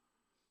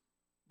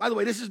 By the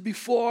way, this is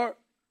before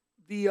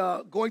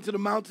the going to the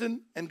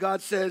mountain, and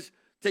God says,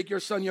 take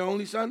your son, your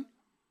only son.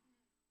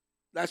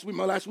 Last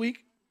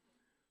week.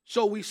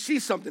 So we see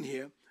something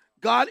here.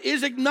 God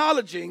is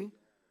acknowledging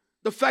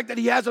the fact that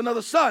he has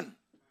another son.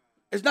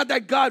 It's not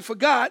that God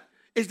forgot,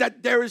 it's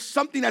that there is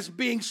something that's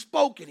being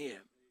spoken here.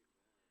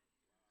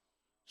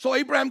 So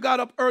Abraham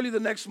got up early the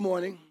next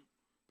morning,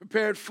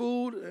 prepared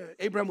food.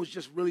 Abraham was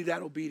just really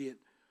that obedient.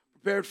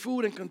 Prepared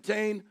food and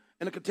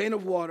a container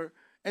of water,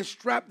 and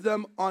strapped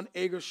them on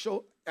Agar's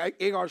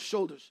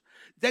shoulders.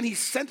 Then he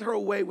sent her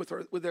away with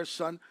their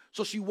son,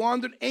 so she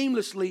wandered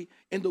aimlessly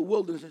in the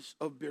wilderness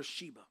of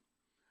Beersheba.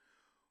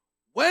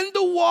 When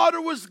the water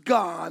was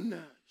gone,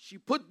 she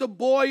put the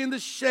boy in the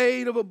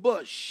shade of a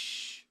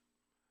bush.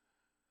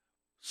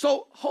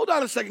 So hold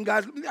on a second,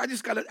 guys. I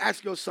just got to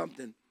ask you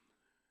something.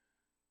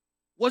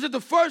 Was it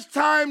the first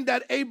time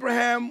that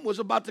Abraham was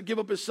about to give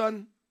up his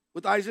son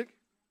with Isaac?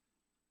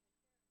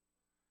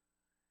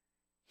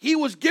 He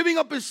was giving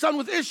up his son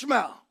with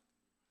Ishmael.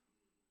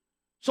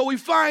 So we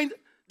find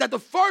that the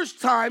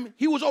first time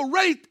he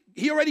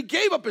already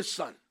gave up his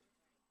son.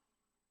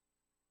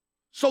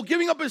 So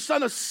giving up his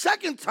son a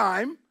second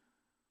time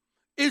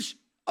is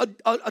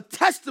a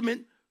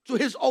testament to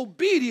his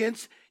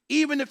obedience,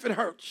 even if it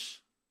hurts.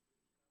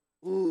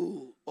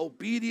 Ooh,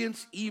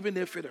 obedience even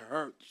if it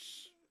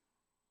hurts.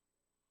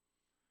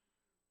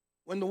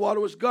 When the water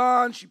was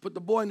gone, she put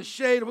the boy in the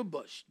shade of a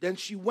bush. Then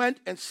she went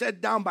and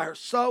sat down by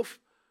herself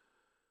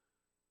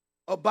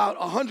about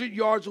 100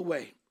 yards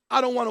away.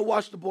 I don't want to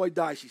watch the boy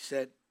die, she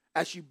said,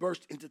 as she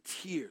burst into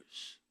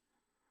tears.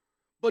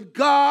 But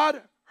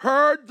God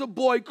heard the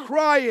boy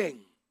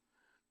crying.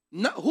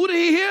 Who did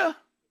he hear?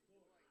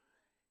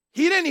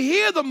 He didn't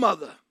hear the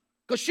mother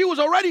because she was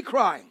already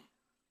crying.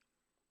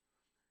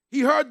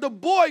 He heard the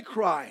boy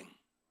crying.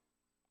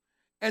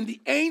 And the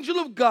angel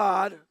of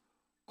God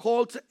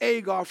called to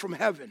Agar from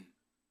heaven.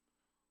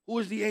 Who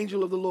is the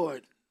angel of the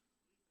Lord?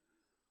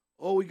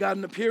 Oh, we got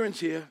an appearance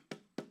here.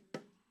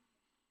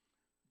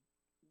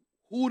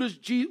 Where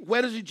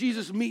does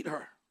Jesus meet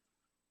her?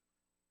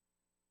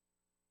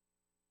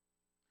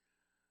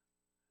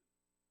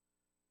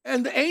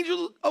 And the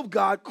angel of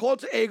God called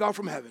to Agar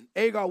from heaven.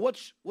 Agar,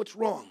 what's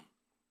wrong?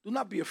 Do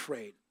not be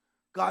afraid.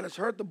 God has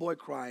heard the boy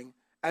crying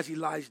as he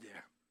lies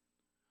there.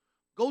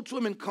 Go to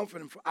him and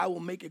comfort him, for I will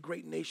make a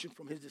great nation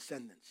from his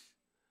descendants.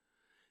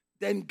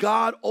 Then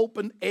God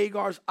opened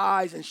Agar's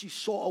eyes, and she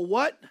saw a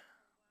what?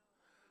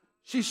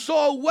 She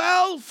saw a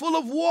well full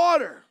of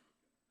water.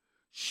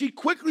 She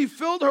quickly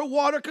filled her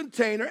water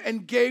container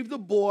and gave the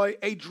boy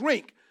a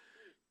drink.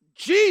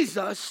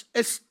 Jesus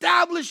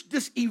established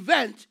this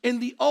event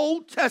in the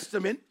Old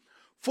Testament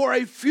for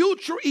a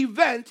future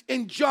event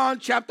in John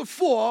chapter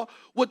 4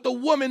 with the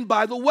woman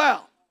by the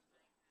well,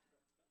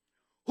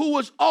 who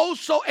was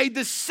also a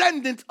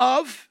descendant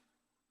of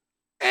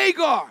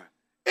Agar,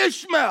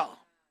 Ishmael.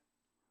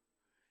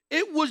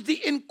 It was the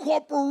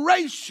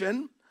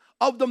incorporation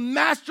of the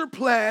master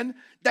plan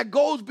that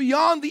goes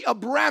beyond the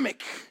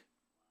Abrahamic.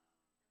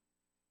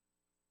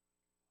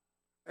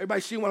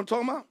 Everybody see what I'm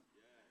talking about?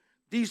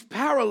 These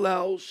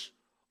parallels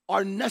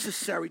are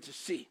necessary to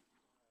see.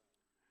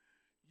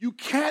 You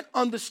can't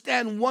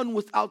understand one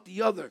without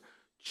the other.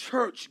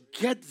 Church,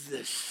 get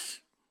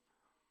this.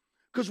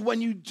 Because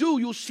when you do,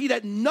 you'll see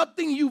that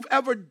nothing you've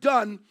ever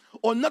done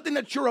or nothing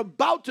that you're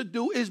about to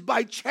do is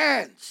by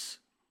chance.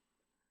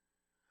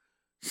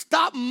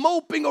 Stop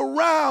moping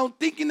around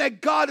thinking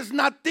that God is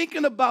not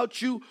thinking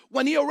about you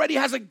when he already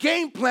has a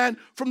game plan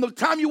from the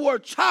time you were a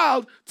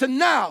child to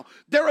now.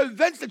 There are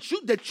events that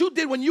you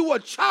did when you were a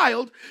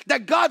child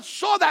that God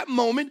saw that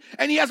moment,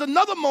 and he has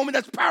another moment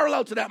that's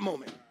parallel to that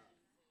moment.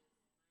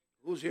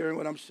 Who's hearing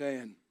what I'm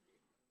saying?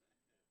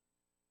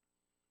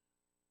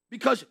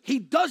 Because he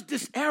does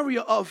this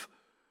area of,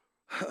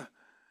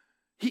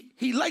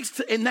 he likes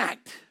to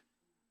enact,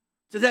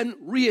 to then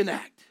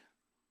reenact.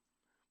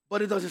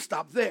 But it doesn't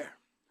stop there.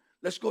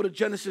 Let's go to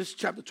Genesis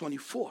chapter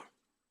 24.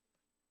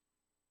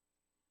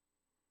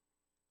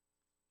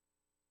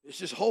 It's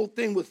this whole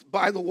thing with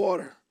by the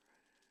water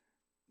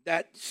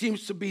that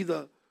seems to be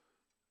the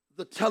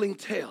telling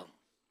tale,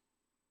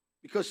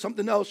 because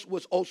something else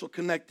was also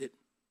connected.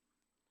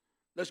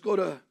 Let's go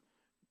to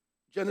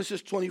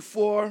Genesis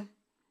 24,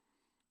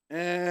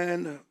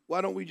 and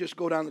why don't we just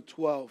go down to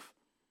 12,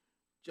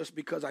 just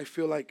because I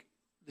feel like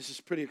this is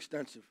pretty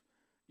extensive.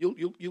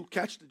 You'll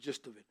catch the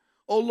gist of it.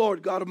 Oh,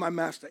 Lord, God of my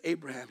master,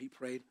 Abraham, he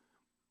prayed.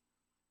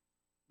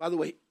 By the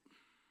way,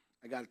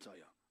 I got to tell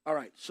you. All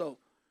right, so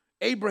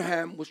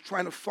Abraham was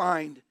trying to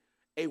find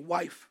a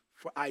wife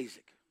for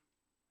Isaac.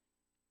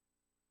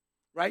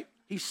 Right?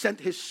 He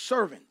sent his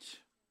servant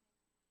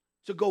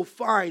to go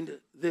find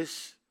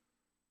this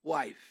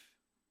wife.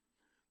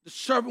 The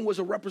servant was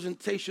a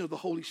representation of the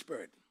Holy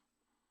Spirit.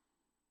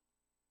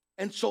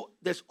 And so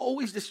there's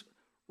always this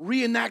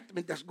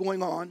reenactment that's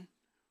going on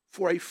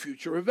for a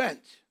future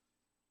event.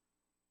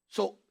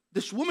 So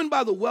this woman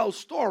by the well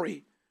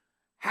story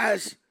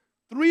has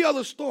 3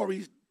 other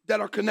stories that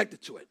are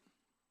connected to it.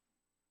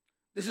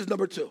 This is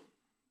number 2.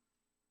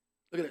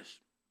 Look at this.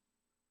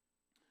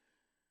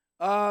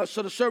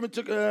 So the servant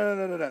took,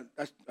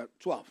 that's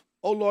 12.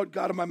 Oh Lord,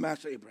 God of my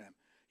master Abraham.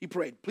 He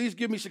prayed, please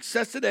give me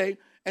success today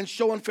and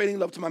show unfailing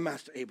love to my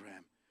master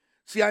Abraham.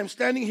 See, I am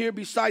standing here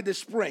beside this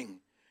spring,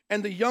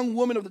 and the young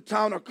women of the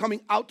town are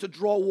coming out to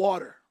draw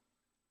water.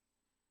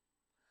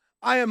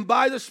 I am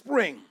by the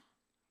spring,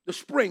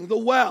 the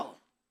well,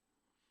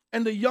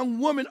 and the young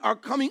women are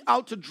coming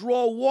out to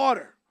draw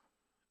water.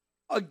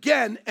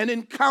 Again, an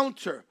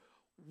encounter,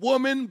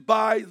 woman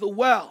by the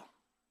well.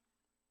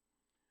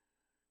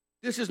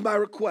 This is my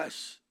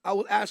request. I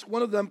will ask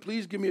one of them,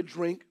 please give me a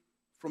drink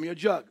from your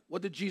jug.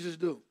 What did Jesus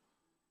do?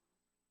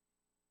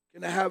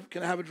 Can I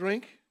have a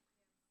drink?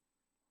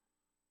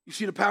 You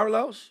see the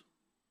parallels?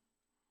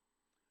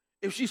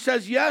 If she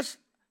says yes,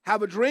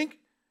 have a drink,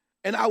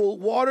 and I will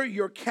water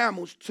your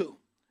camels too.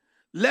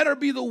 Let her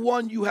be the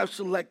one you have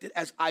selected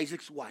as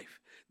Isaac's wife.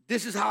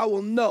 This is how I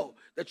will know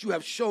that you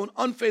have shown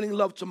unfailing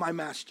love to my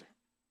master.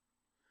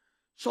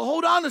 So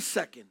hold on a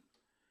second.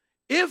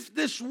 If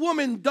this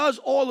woman does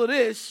all of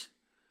this,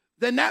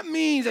 then that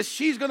means that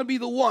she's going to be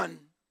the one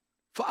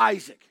for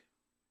Isaac.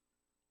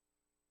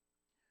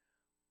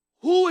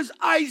 Who is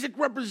Isaac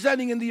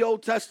representing in the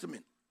Old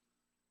Testament?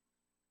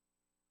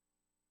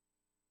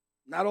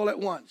 Not all at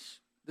once.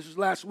 This was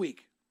last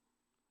week.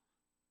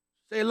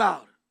 Say it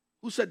loud.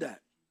 Who said that?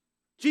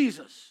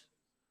 Jesus.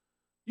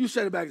 You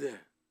said it back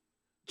there.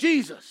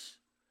 Jesus.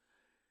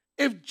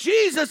 If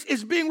Jesus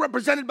is being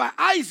represented by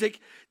Isaac,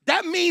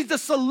 that means the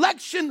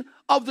selection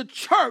of the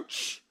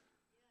church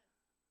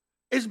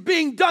is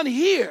being done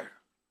here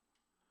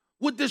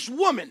with this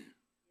woman.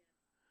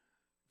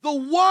 The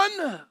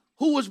one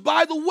who was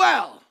by the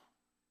well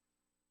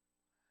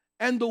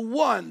and the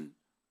one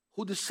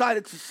who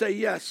decided to say,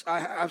 yes, I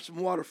have some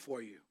water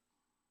for you.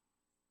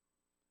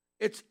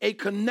 It's a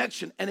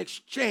connection, an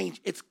exchange.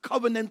 It's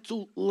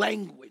covenantal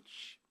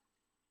language.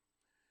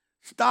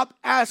 Stop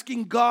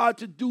asking God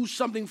to do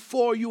something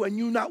for you and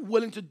you're not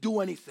willing to do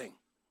anything.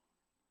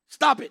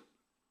 Stop it.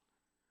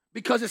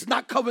 Because it's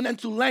not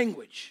covenantal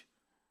language.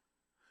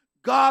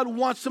 God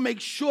wants to make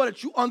sure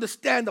that you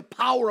understand the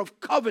power of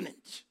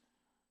covenant.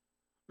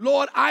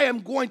 Lord, I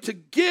am going to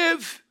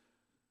give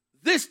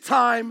this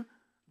time,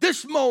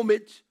 this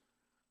moment.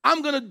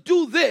 I'm going to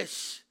do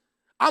this.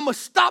 I'm going to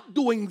stop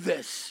doing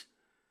this.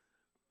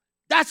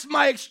 That's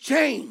my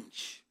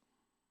exchange.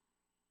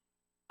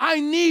 I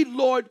need,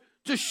 Lord,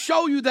 to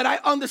show you that I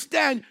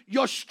understand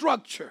your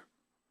structure.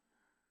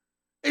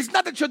 It's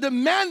not that you're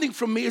demanding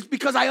from me, it's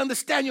because I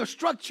understand your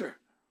structure.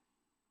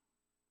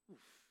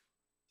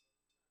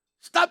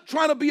 Stop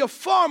trying to be a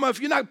farmer if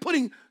you're not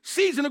putting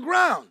seeds in the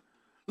ground.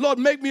 Lord,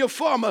 make me a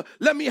farmer.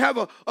 Let me have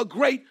a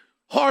great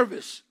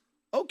harvest.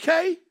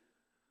 Okay.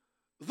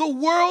 The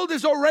world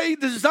is already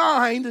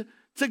designed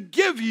to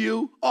give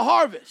you a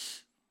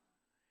harvest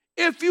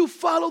if you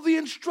follow the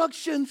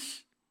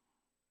instructions.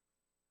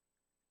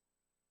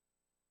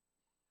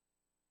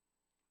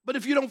 But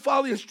if you don't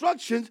follow the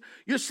instructions,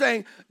 you're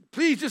saying,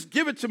 please just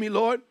give it to me,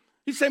 Lord.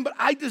 He's saying, but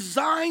I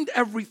designed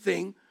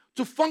everything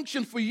to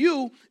function for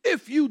you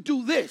if you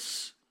do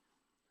this.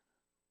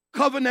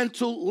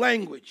 Covenantal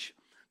language.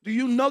 Do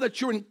you know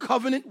that you're in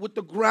covenant with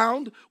the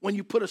ground when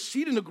you put a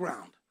seed in the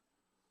ground?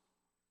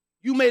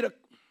 You made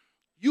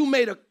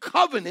a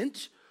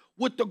covenant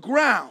with the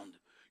ground.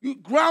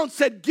 Ground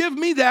said, give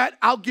me that,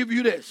 I'll give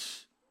you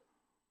this.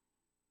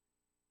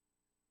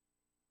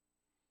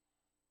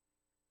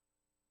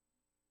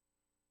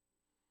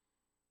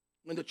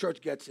 When the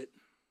church gets it.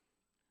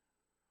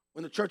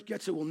 When the church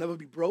gets it, we'll never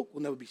be broke,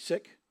 we'll never be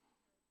sick.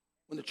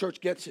 When the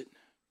church gets it.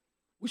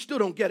 We still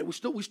don't get it.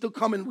 We still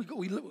come and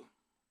we live.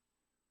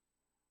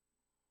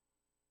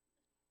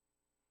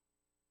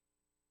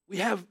 We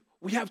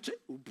have to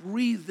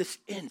breathe this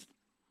in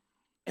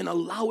and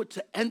allow it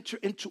to enter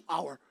into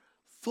our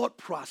thought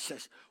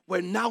process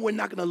where now we're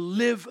not going to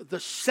live the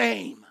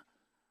same.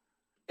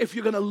 If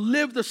you're going to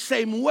live the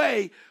same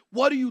way,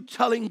 what are you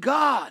telling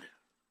God?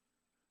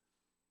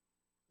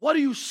 What are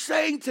you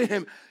saying to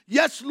him?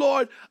 Yes,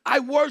 Lord, I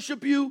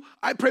worship you,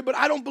 I pray, but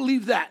I don't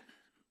believe that.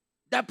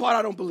 That part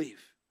I don't believe.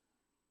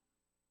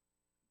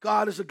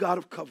 God is a God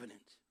of covenant.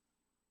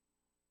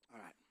 All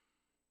right.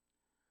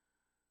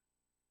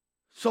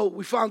 So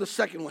we found the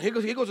second one. Here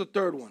goes the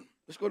third one.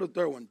 Let's go to the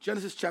third one.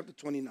 Genesis chapter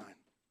 29.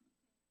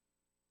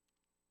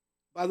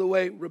 By the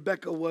way,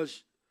 Rebecca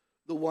was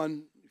the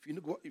one, if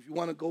you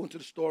want to go into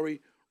the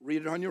story,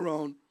 read it on your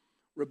own.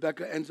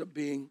 Rebecca ends up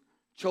being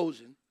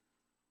chosen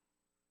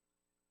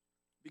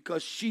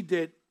because she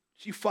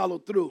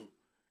followed through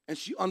and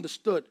she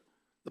understood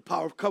the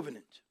power of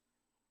covenant.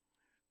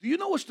 Do you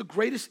know what's the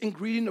greatest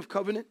ingredient of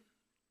covenant?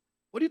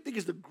 What do you think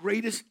is the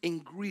greatest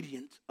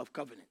ingredient of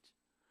covenant?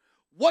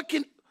 What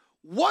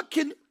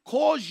can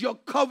cause your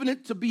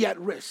covenant to be at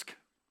risk?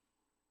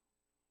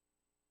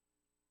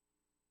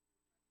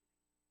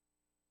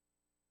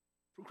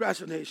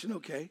 Procrastination,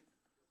 okay.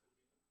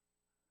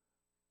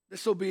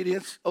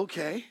 Disobedience,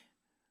 okay.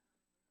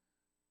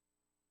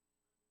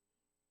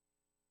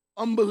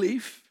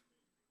 Unbelief.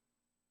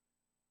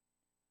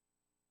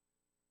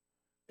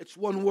 It's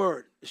one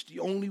word. It's the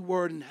only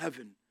word in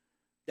heaven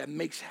that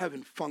makes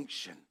heaven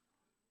function.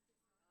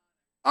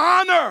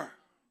 Honor.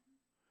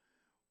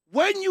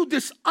 When you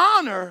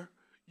dishonor,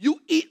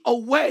 you eat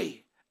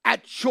away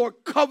at your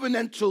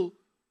covenantal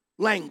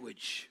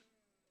language.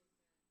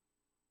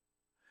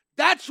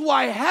 That's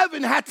why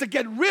heaven had to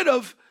get rid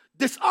of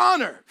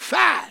dishonor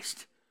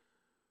fast.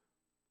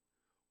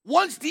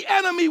 Once the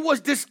enemy was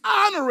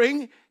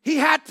dishonoring, he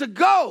had to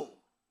go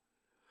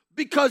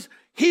because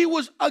he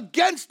was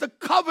against the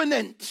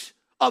covenant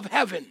of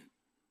heaven.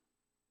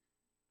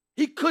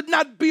 He could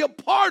not be a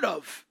part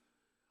of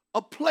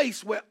a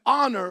place where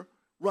honor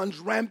runs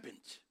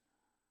rampant.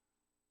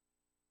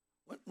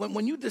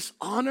 When you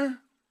dishonor,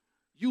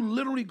 you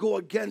literally go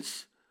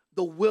against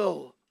the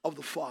will of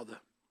the Father.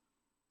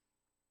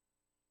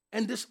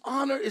 And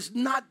dishonor is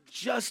not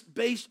just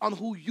based on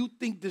who you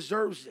think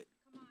deserves it.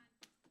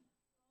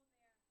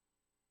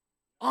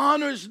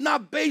 Honor is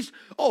not based,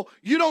 oh,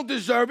 you don't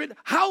deserve it.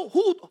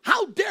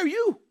 How dare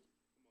you?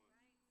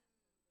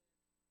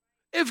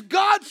 If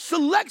God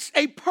selects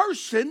a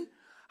person,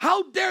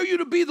 how dare you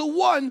to be the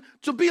one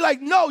to be like,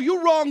 no,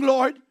 you're wrong,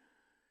 Lord.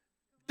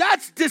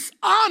 That's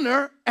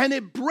dishonor, and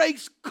it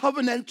breaks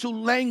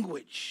covenantal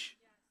language.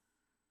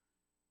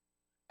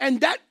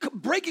 And that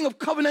breaking of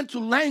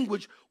covenantal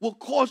language will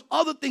cause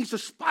other things to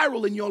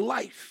spiral in your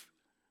life.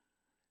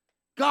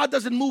 God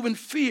doesn't move in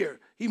fear.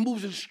 He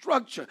moves in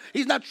structure.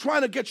 He's not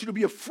trying to get you to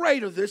be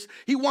afraid of this.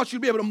 He wants you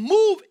to be able to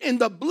move in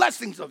the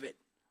blessings of it.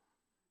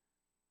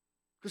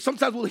 Because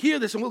sometimes we'll hear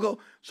this and we'll go,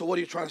 so what are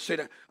you trying to say,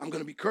 that I'm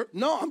going to be cursed?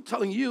 No, I'm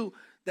telling you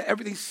that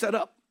everything's set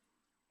up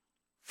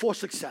for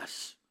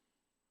success.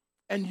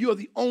 And you're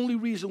the only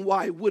reason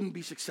why it wouldn't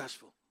be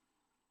successful.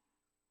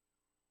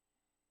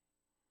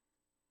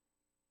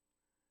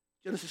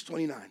 Genesis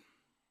 29.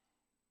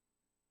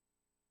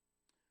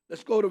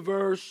 Let's go to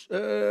verse.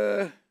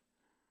 All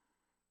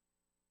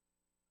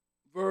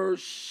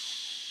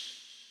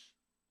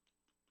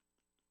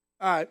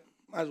right,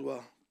 might as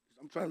well.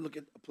 I'm trying to look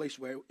at a place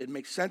where it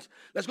makes sense.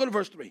 Let's go to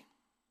verse 3.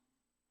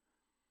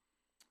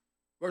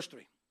 Verse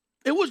 3.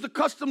 It was the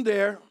custom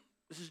there.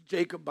 This is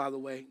Jacob, by the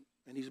way,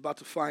 and he's about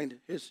to find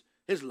his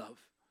love.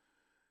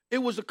 It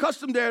was the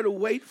custom there to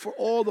wait for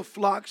all the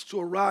flocks to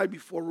arrive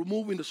before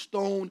removing the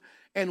stone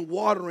and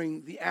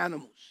watering the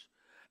animals.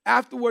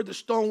 Afterward, the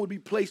stone would be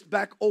placed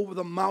back over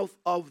the mouth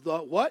of the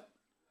what?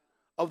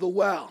 Of the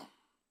well.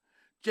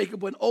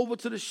 Jacob went over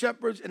to the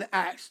shepherds and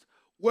asked,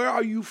 "Where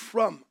are you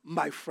from,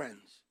 my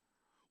friends?"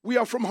 "We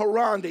are from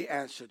Haran," they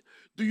answered.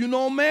 "Do you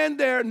know a man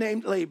there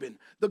named Laban,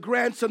 the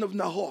grandson of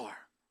Nahor?"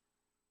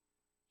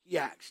 He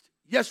asked.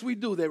 "Yes, we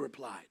do," they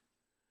replied.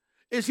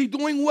 "Is he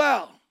doing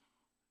well?"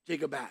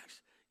 Jacob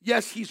asked.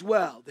 "Yes, he's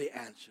well," they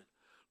answered.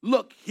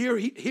 "Look,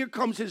 here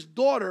comes his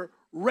daughter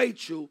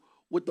Rachel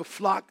with the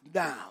flock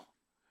now."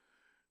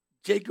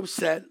 Jacob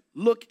said,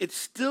 "Look, it's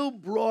still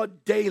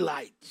broad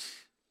daylight.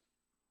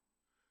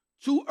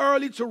 Too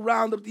early to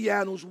round up the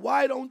animals.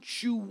 Why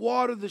don't you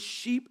water the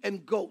sheep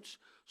and goats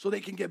so they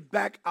can get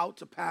back out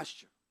to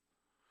pasture?"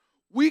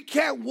 "We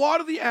can't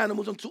water the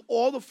animals until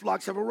all the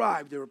flocks have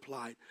arrived," they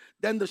replied.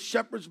 Then the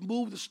shepherds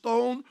moved the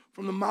stone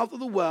from the mouth of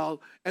the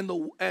well, and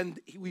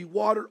we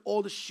watered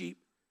all the sheep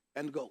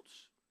and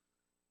goats.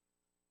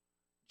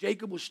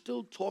 Jacob was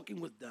still talking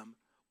with them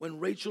when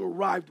Rachel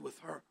arrived with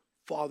her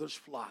father's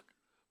flock,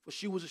 for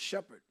she was a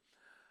shepherd.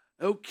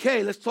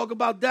 Okay, let's talk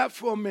about that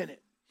for a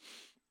minute.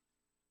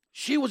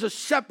 She was a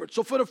shepherd.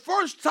 So for the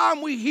first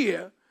time we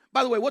hear,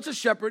 by the way, what's a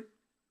shepherd?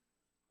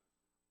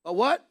 A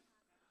what?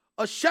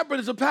 A shepherd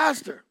is a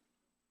pastor.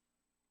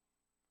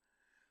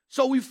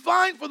 So we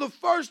find for the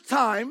first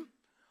time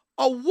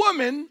a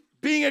woman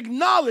being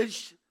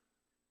acknowledged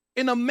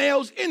in a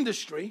male's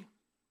industry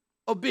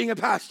of being a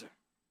pastor.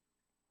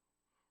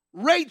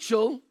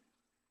 Rachel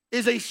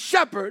is a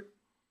shepherd,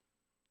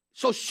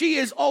 so she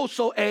is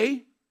also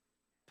a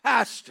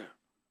pastor.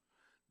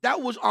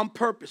 That was on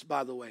purpose,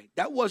 by the way.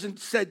 That wasn't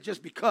said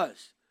just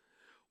because.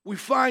 We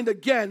find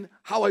again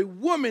how a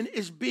woman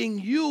is being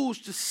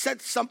used to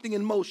set something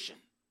in motion.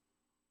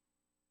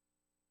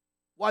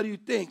 Why do you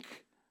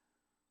think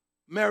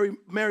Mary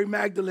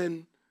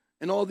Magdalene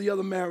and all the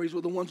other Marys were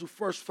the ones who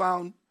first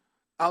found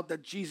out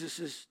that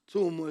Jesus'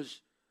 tomb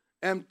was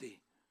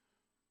empty?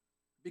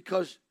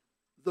 Because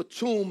the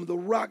tomb, the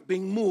rock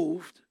being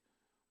moved,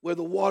 where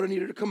the water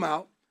needed to come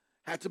out,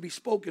 had to be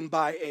spoken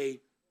by a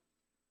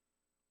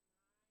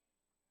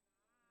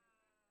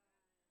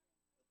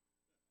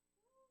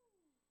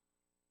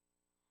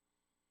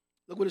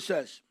Look what it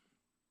says.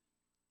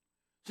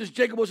 Since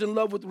Jacob was in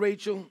love with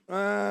Rachel,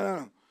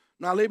 now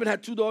Laban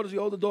had two daughters. The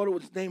older daughter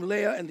was named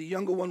Leah, and the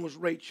younger one was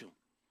Rachel.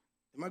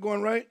 Am I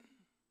going right?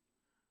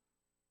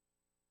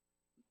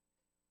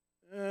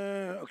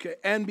 Okay.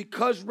 And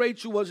because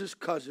Rachel was his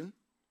cousin,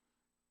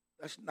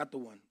 that's not the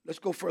one. Let's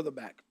go further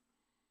back.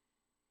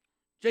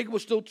 Jacob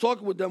was still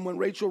talking with them when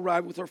Rachel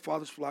arrived with her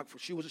father's flock, for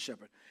she was a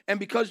shepherd. And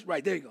because,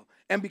 right, there you go.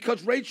 And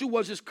because Rachel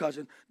was his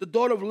cousin, the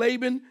daughter of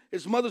Laban,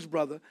 his mother's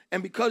brother,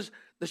 and because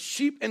the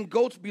sheep and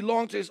goats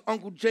belonged to his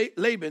uncle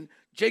Laban,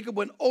 Jacob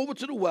went over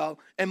to the well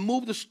and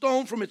moved the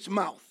stone from its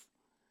mouth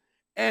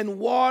and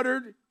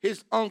watered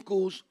his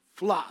uncle's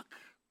flock.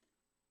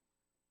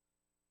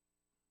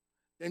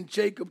 Then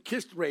Jacob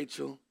kissed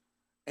Rachel,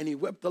 and he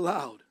wept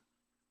aloud.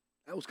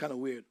 That was kind of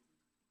weird.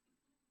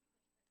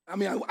 I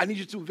mean, I need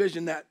you to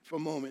envision that for a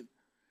moment.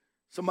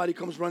 Somebody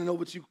comes running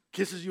over to you,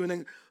 kisses you, and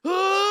then,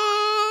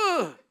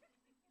 ah!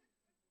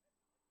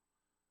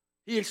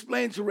 He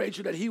explained to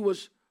Rachel that he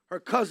was her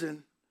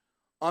cousin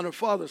on her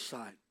father's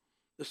side,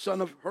 the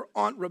son of her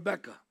aunt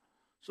Rebekah.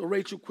 So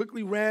Rachel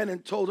quickly ran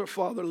and told her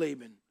father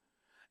Laban.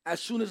 As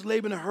soon as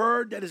Laban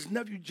heard that his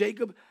nephew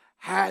Jacob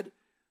had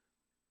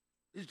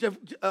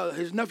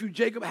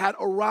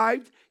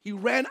arrived, he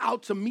ran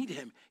out to meet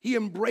him. He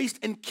embraced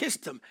and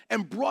kissed him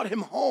and brought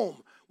him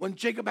home when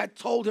Jacob had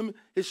told him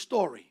his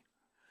story.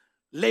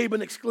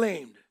 Laban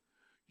exclaimed,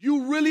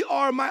 "You really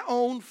are my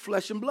own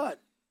flesh and blood.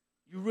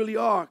 You really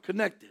are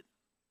connected."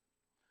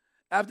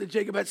 After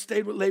Jacob had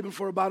stayed with Laban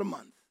for about a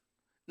month.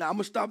 Now, I'm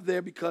going to stop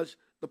there because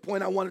the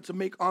point I wanted to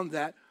make on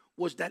that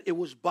was that it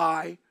was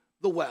by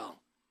the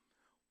well.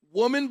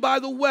 Woman by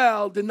the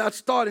well did not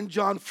start in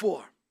John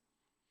 4.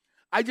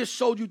 I just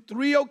showed you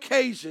 3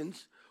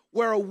 occasions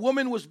where a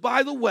woman was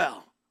by the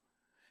well,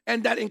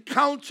 and that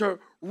encounter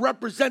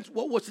represents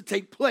what was to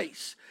take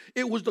place.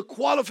 It was the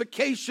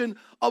qualification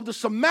of the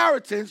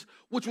Samaritans,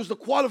 which was the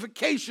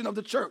qualification of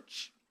the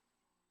church.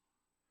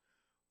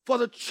 For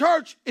the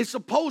church is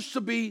supposed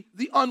to be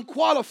the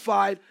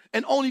unqualified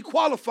and only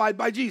qualified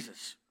by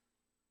Jesus.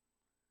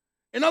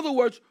 In other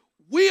words,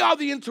 we are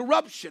the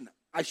interruption.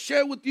 I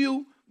share with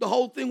you the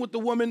whole thing with the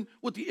woman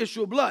with the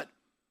issue of blood.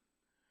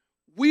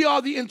 We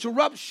are the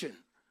interruption.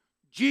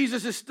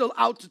 Jesus is still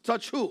out to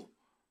touch who?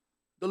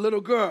 The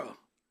little girl.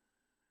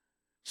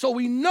 So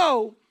we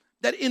know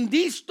that in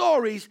these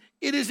stories,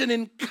 it is an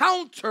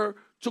encounter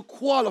to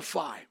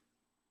qualify.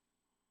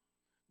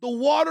 The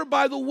water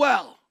by the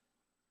well,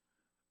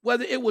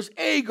 whether it was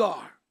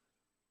Agar,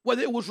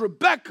 whether it was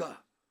Rebekah,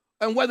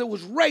 and whether it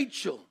was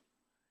Rachel,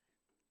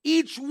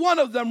 each one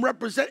of them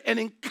represent an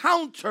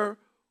encounter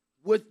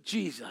with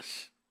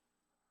Jesus.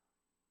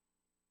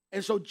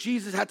 And so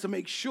Jesus had to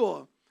make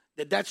sure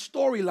that that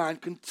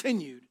storyline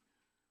continued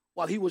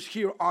while he was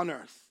here on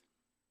earth.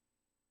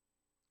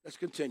 Let's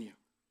continue.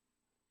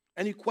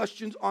 Any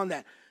questions on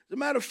that? As a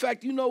matter of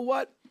fact, you know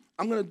what?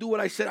 I'm going to do what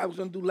I said I was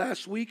going to do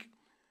last week.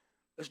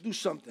 Let's do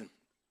something.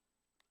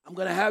 I'm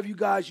going to have you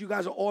guys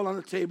are all on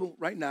the table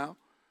right now.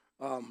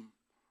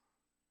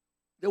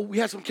 We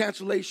had some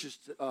cancellations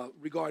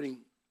regarding,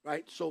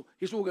 right? So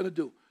here's what we're going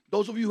to do.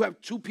 Those of you who have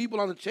 2 people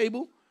on the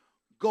table,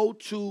 go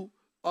to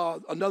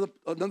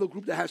another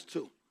group that has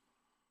 2.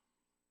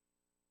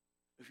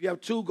 If you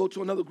have 2, go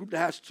to another group that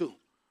has 2.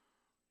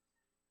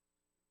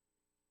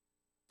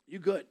 You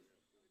good?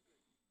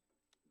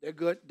 They're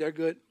good. They're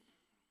good.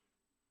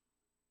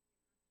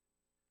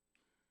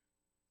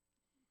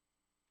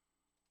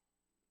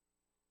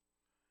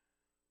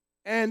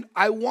 And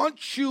I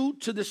want you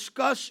to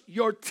discuss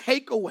your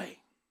takeaway.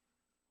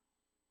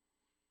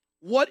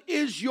 What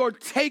is your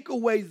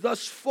takeaway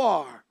thus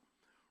far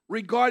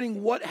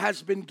regarding what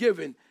has been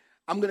given?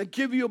 I'm going to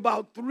give you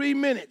about 3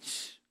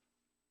 minutes.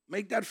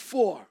 Make that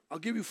 4. I'll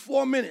give you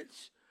 4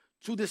 minutes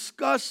to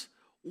discuss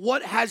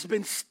what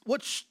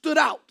stood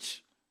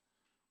out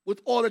with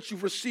all that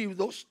you've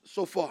received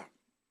so far.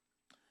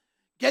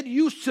 Get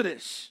used to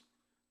this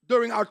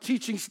during our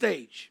teaching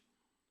stage.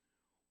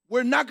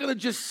 We're not going to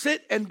just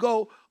sit and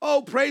go,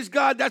 "Oh, praise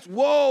God, that's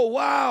whoa,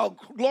 wow,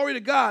 glory to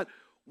God."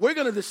 We're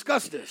going to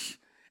discuss this.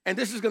 And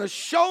this is going to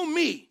show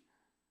me,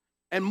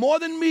 and more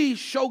than me,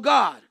 show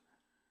God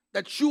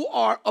that you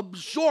are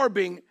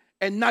absorbing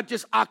and not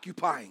just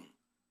occupying.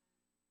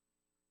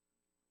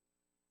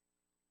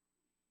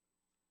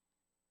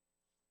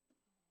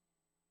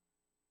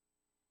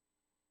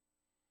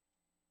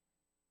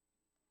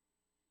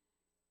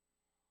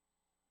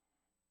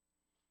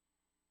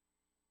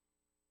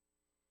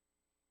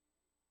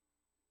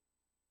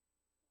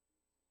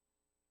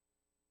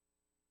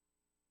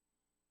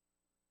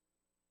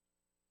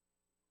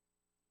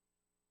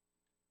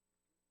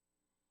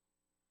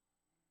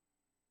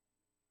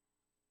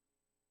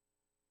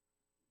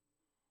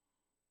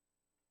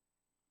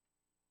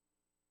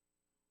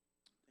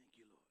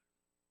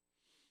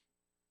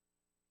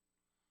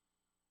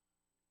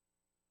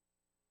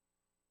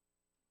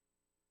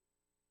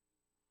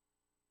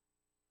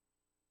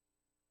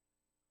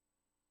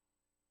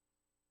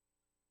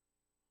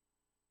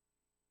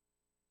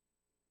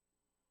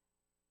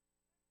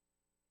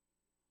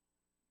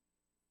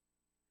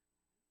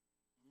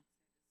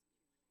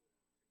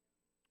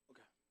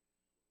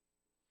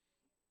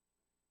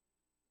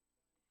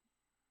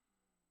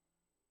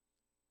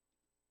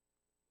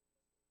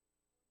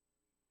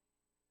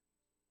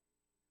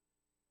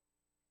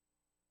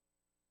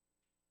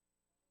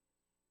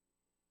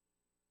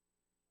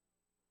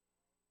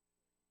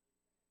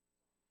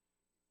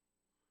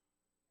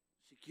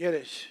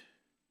 quieres,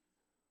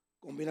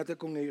 combínate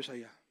con ellos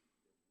allá.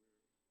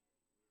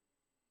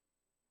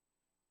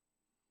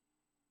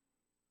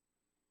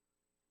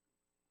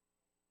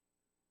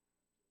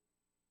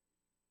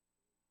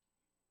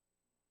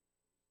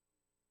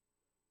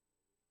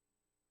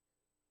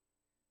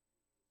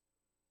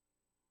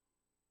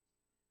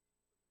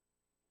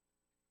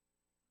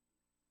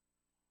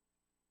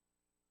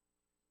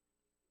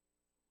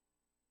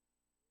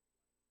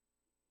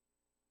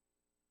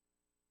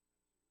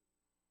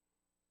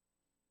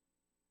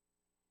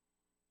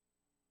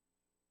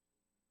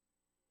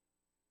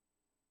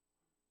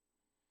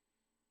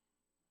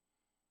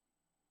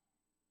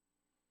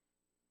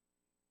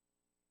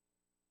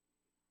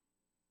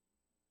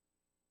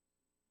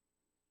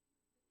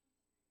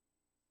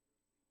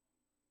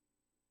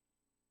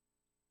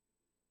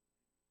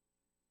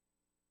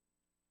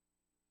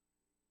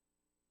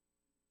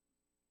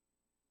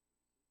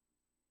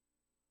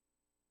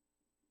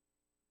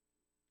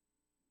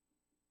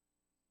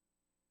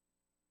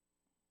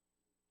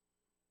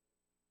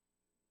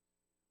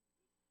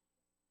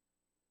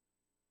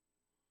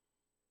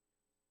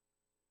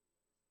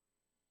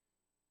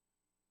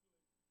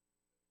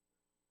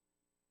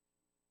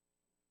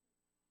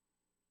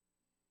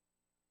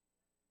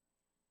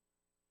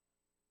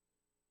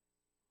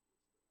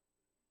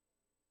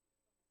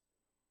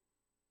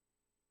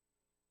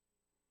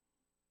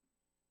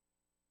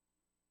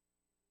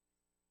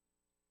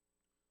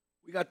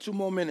 We got 2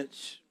 more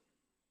minutes.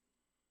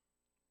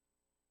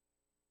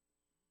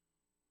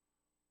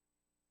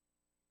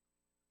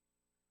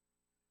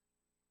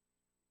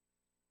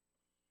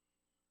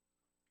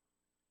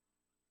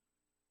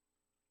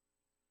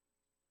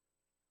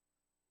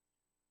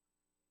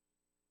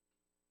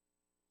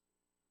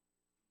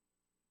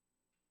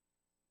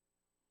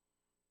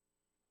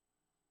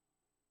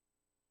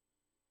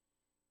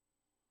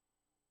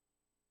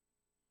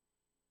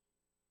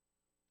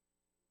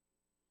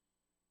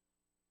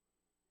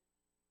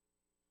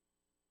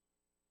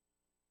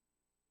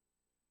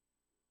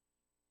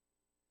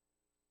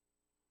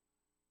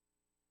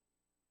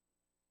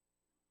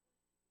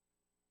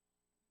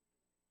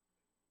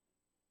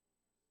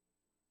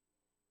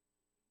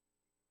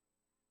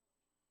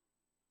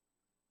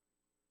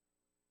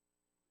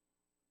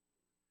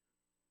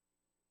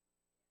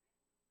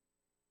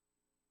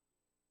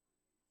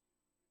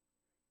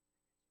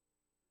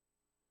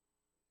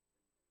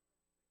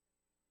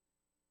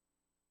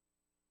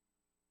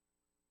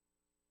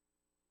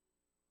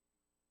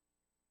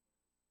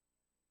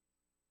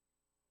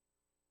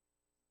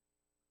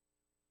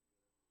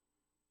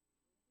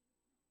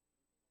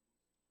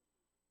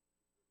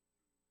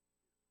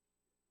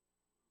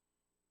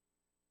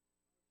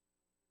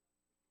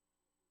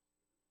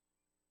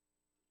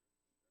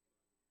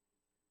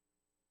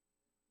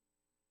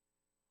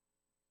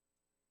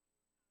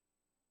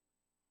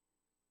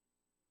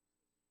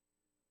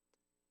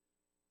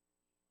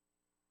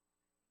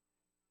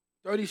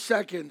 Thirty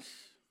seconds.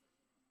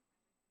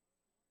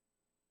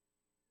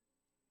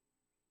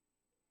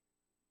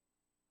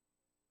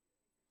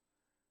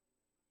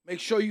 Make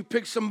sure you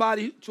pick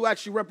somebody to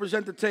actually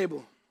represent the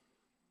table.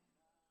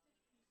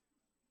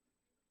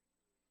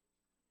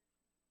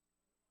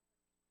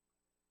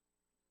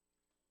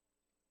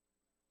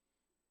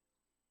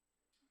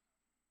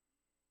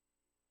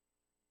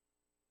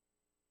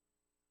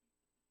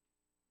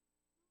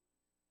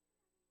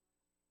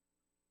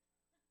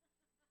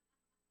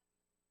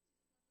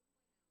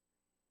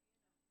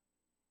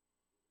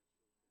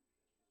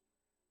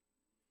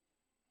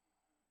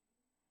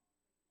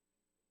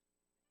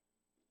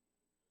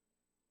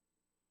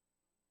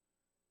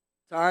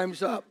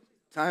 Time's up.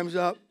 Time's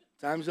up.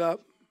 Time's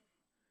up.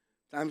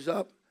 Time's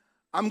up.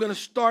 I'm going to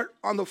start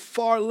on the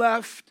far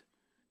left,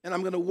 and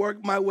I'm going to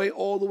work my way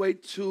all the way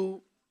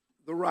to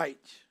the right.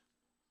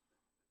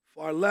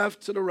 Far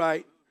left to the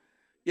right.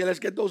 Yeah, let's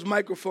get those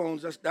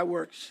microphones. That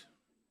works.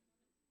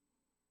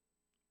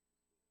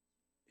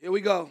 Here we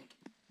go.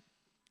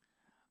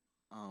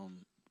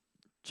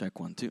 Check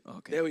 1, 2.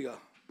 Okay. There we go.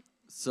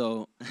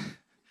 So,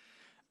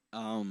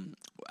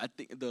 I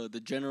think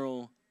the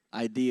general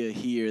idea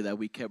here that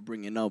we kept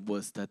bringing up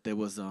was that there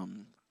was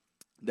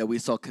that we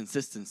saw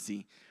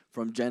consistency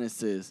from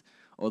Genesis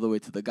all the way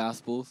to the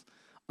Gospels,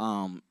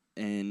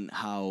 and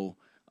how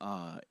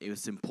it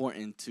was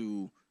important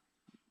to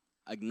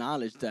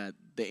acknowledge that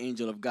the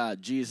angel of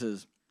God,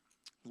 Jesus,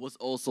 was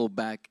also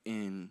back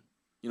in,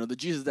 the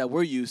Jesus that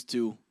we're used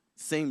to.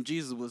 Same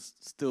Jesus was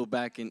still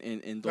back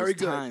in those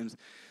times.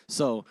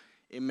 So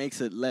it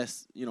makes it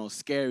less,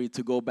 scary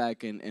to go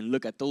back and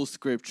look at those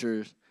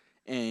scriptures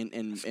and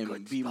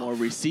be more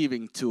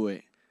receiving to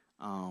it.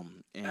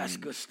 And that's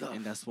good stuff.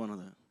 And that's one of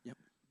the, yep.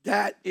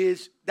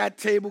 That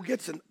table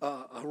gets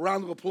a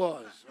round of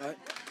applause, right?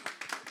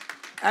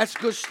 That's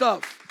good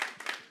stuff.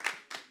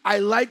 I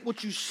like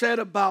what you said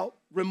about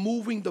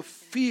removing the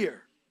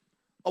fear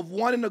of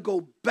wanting to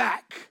go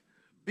back,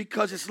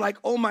 because it's like,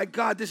 oh my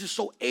God, this is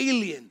so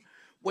alien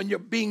when you're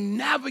being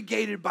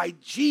navigated by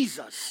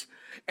Jesus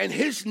and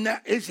his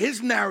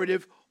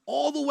narrative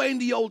all the way in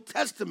the Old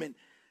Testament.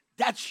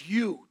 That's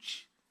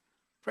huge.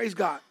 Praise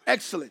God.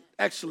 Excellent,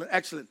 excellent,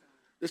 excellent.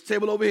 This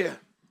table over here.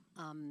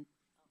 Does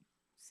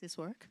this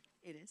work?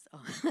 It is.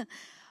 Oh.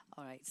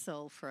 All right.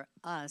 So for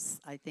us,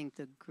 I think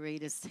the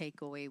greatest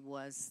takeaway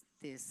was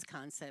this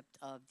concept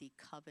of the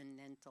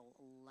covenantal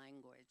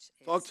language.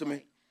 Talk to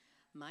me.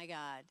 My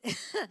God,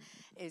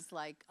 it's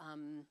like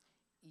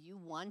you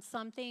want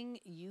something,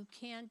 you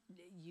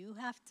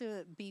have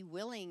to be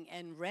willing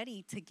and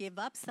ready to give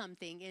up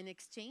something in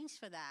exchange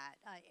for that.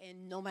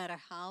 And no matter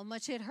how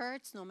much it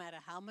hurts, no matter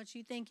how much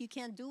you think you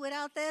can't do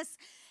without this,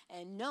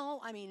 and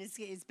no, I mean,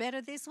 it's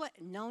better this way.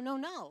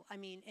 No. I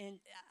mean, and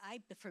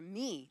for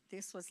me,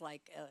 this was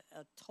like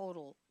a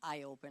total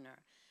eye-opener.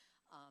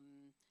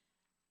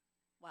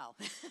 Wow.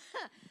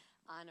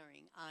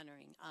 honoring.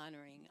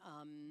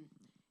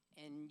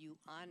 And you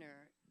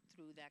honor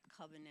through that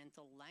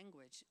covenantal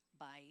language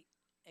by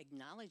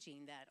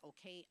acknowledging that,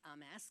 okay,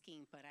 I'm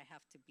asking, but I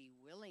have to be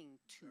willing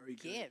to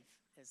give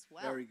as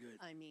well. Very good.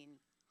 I mean,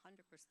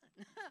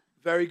 100%.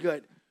 Very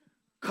good.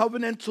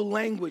 Covenantal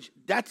language,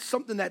 that's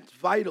something that's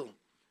vital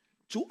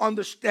to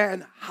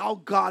understand how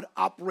God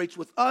operates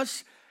with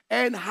us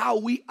and how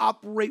we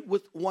operate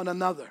with one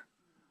another.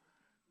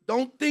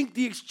 Don't think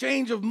the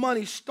exchange of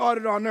money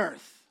started on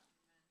earth.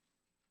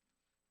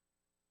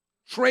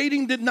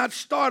 Trading did not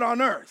start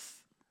on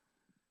earth.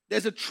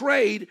 There's a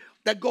trade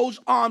that goes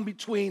on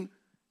between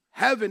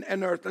heaven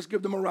and earth. Let's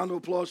give them a round of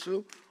applause,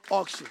 too.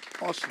 Awesome.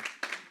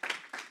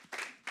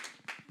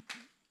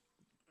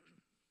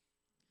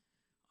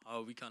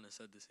 We kind of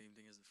said the same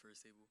thing as the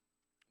first table.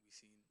 We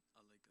seen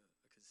a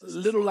consistency. A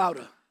little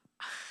louder.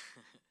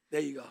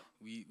 There you go.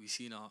 We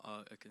seen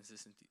a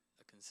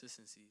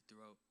consistency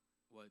throughout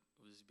what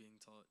was being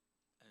taught,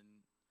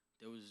 and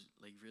there was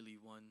like really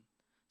one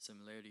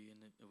similarity,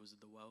 and it was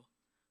the well.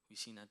 We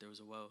seen that there was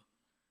a well,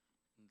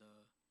 and the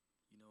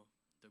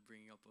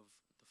bringing up of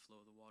the flow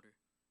of the water.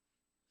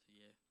 So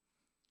yeah.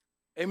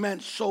 Amen.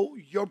 So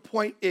your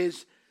point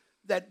is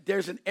that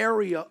there's an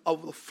area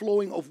of the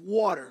flowing of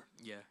water.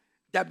 Yeah.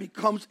 That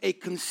becomes a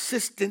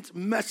consistent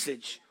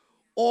message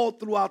all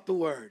throughout the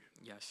word.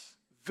 Yes.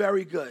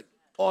 Very good.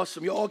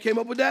 Awesome. You all came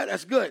up with that?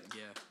 That's good.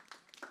 Yeah.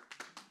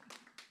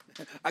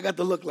 I got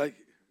the look like.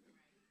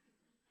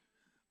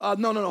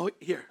 No.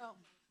 Here. Oh.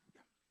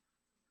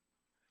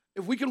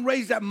 If we can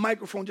raise that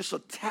microphone just a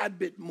tad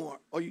bit more.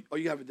 Oh,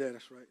 you have it there.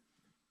 That's right.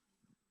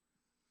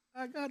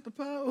 I got the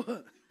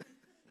power.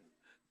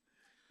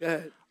 Go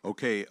ahead.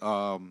 Okay.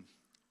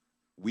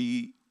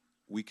 We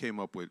came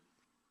up with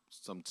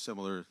some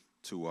similar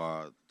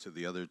to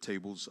the other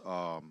tables.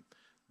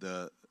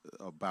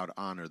 About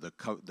honor, the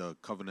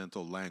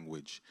covenantal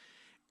language,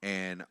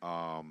 and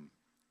how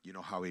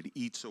it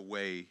eats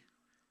away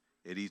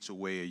at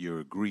your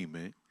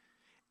agreement,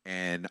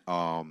 and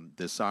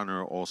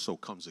dishonor also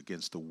comes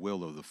against the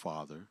will of the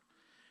Father,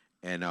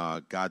 and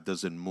God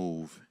doesn't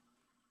move.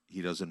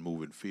 He doesn't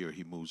move in fear.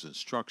 He moves in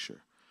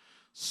structure.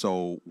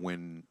 So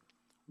when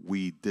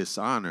we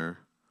dishonor,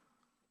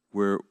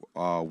 we're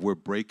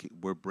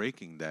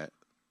breaking that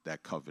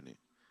covenant.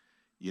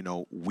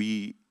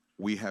 We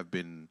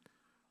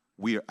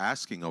are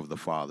asking of the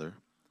Father,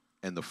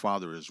 and the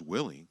Father is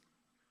willing,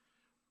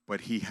 but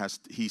he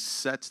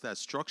sets that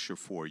structure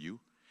for you.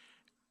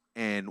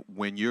 And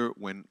when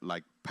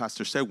like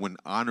Pastor said, when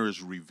honor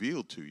is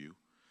revealed to you,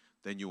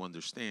 then you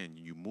understand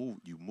you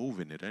move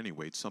in it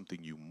anyway. It's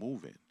something you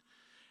move in.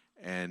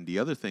 And the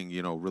other thing,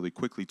 really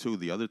quickly too,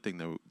 the other thing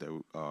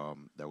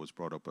that was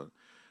brought up,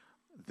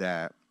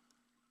 that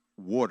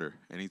water,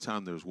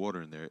 anytime there's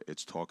water in there,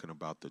 it's talking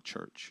about the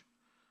church,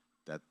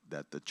 that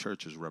the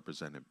church is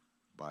represented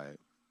by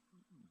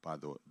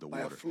the water. By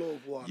a flow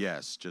of water.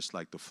 Yes, just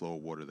like the flow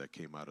of water that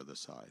came out of the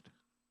side.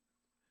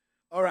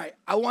 All right,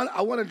 I want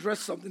to address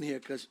something here,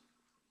 because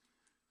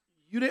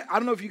I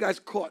don't know if you guys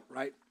caught,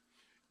 right?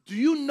 Do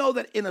you know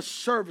that in a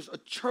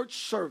church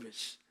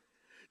service,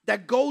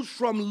 that goes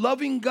from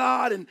loving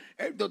God, and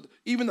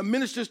even the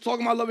ministers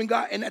talking about loving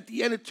God, and at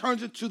the end it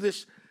turns into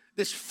this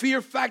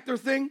fear factor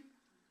thing?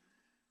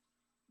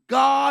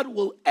 God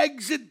will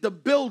exit the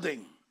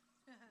building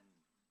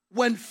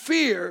when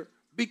fear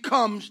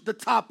becomes the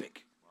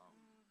topic.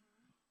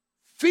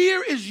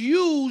 Fear is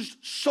used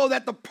so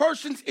that the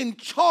persons in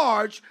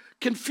charge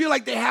can feel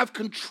like they have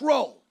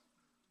control.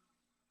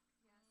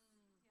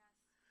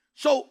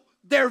 So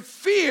their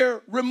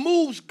fear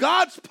removes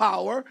God's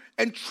power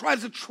and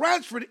tries to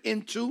transfer it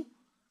into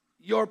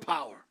your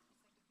power.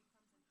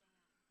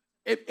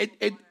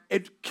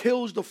 It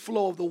kills the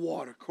flow of the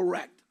water,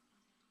 correct?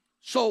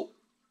 So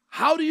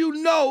how do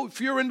you know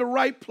if you're in the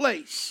right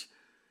place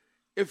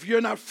if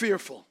you're not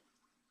fearful?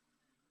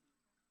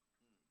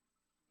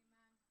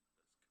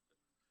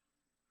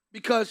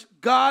 Because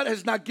God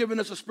has not given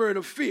us a spirit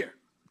of fear,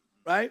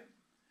 right?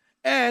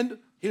 And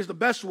here's the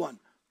best one.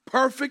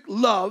 Perfect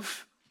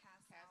love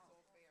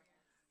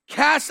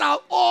casts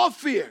out all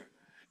fear.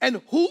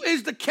 And who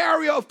is the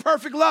carrier of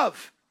perfect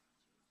love?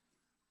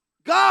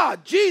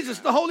 God, Jesus,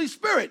 the Holy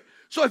Spirit.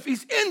 So if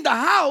he's in the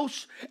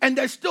house and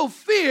there's still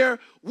fear,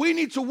 we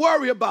need to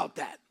worry about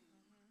that.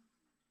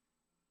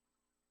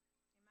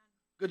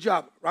 Good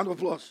job. Round of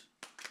applause.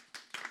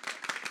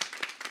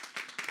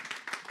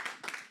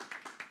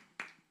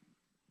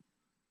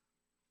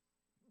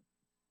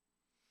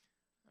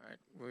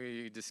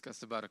 We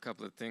discussed about a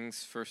couple of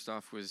things. First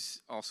off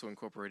was also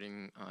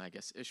incorporating,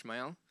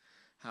 Ishmael,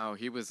 how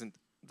he wasn't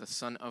the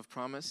son of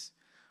promise,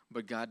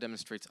 but God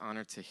demonstrates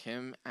honor to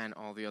him and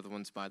all the other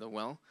ones by the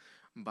well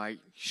by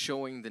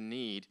showing the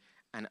need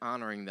and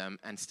honoring them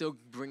and still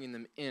bringing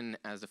them in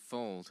as a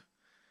fold.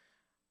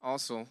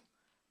 Also,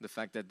 the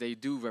fact that they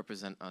do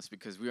represent us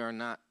because we are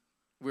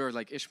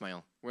like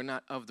Ishmael. We're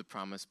not of the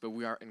promise, but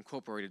we are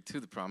incorporated to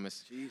the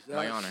promise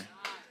by honor.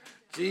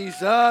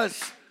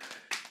 Jesus.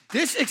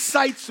 This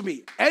excites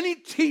me. Any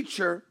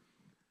teacher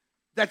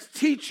that's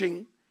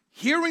teaching,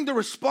 hearing the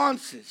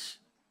responses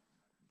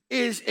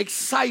is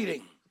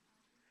exciting.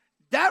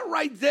 That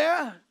right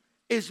there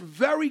is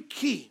very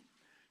key.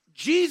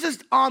 Jesus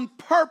on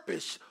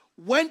purpose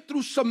went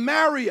through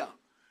Samaria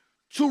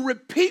to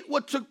repeat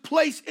what took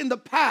place in the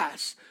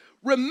past.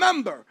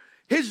 Remember,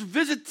 his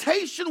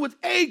visitation with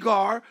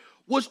Agar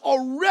was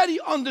already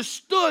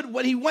understood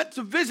when he went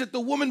to visit the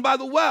woman by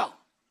the well.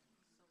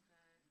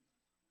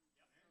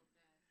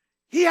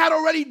 He had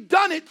already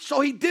done it,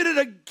 so he did it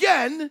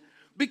again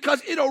because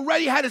it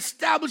already had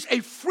established a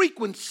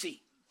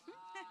frequency.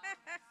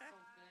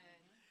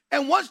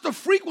 And once the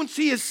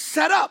frequency is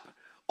set up,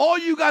 all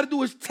you got to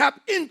do is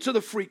tap into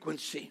the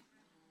frequency.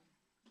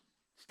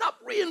 Stop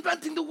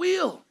reinventing the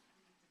wheel.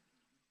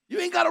 You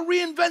ain't got to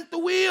reinvent the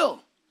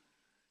wheel.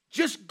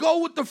 Just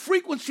go with the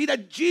frequency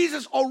that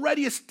Jesus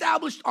already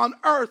established on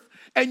earth,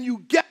 and you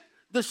get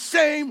the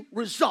same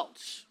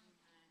results.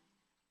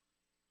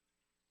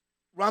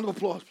 Round of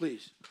applause,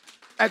 please.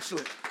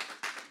 Excellent.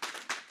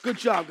 Good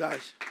job,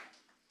 guys.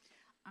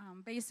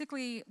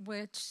 Basically,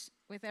 with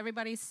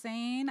everybody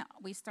saying,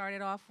 we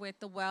started off with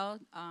the well,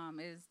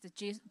 is the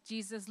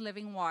Jesus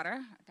living water.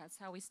 That's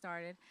how we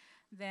started.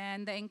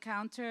 Then the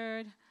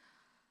encounter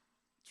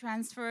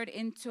transferred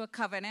into a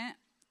covenant,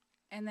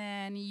 and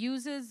then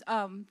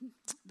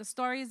the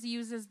stories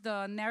uses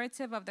the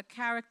narrative of the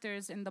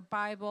characters in the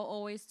Bible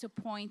always to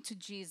point to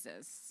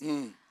Jesus.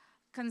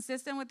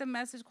 Consistent with the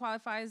message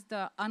qualifies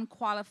the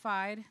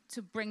unqualified to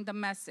bring the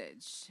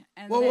message.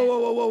 And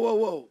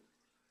Whoa.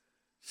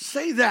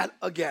 Say that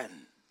again.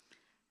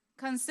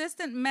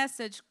 Consistent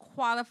message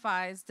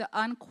qualifies the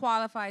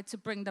unqualified to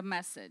bring the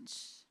message.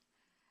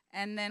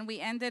 And then we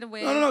ended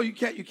with No, you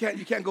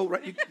can't go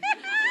right.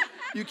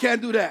 You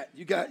can't do that.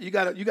 You got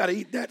to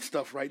eat that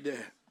stuff right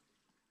there.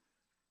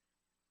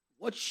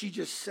 What she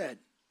just said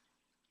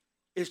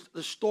is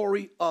the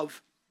story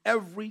of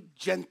every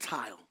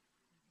Gentile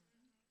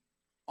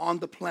on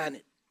the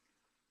planet,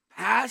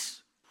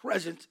 past,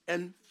 present,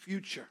 and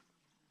future.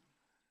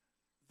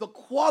 The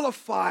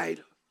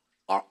qualified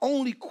are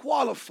only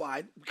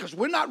qualified because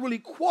we're not really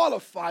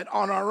qualified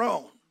on our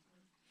own.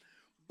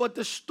 But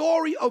the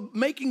story of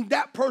making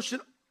that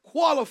person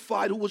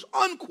qualified who was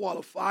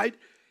unqualified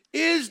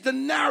is the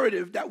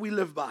narrative that we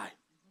live by.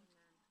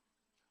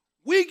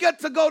 We get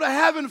to go to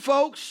heaven,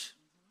 folks.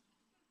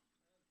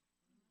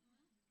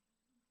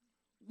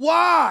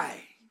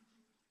 Why?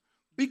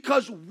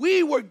 Because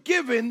we were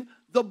given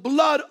the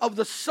blood of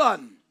the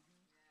Son.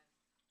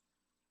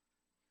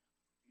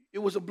 It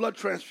was a blood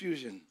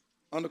transfusion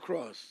on the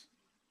cross.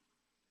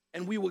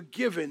 And we were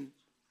given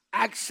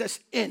access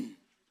in.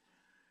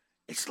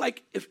 It's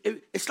like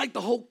it's like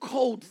the whole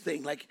code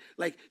thing. Like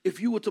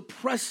if you were to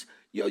press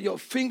your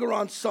finger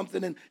on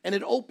something and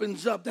it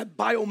opens up, that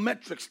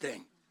biometrics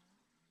thing.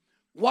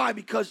 Why?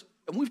 Because,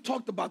 and we've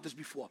talked about this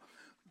before,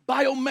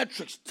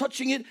 biometrics,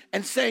 touching it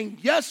and saying,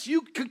 yes,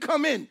 you can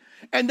come in.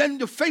 And then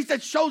the face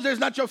that shows there is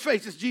not your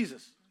face, it's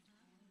Jesus.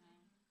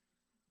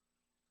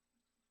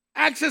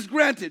 Access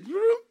granted.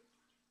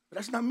 But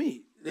that's not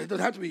me. It doesn't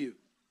have to be you.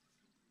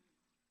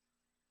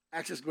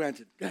 Access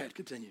granted. Go ahead,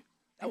 continue.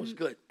 That was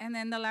good. And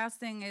then the last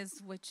thing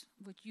is, which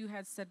you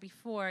had said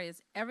before,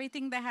 is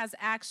everything that has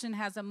action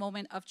has a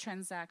moment of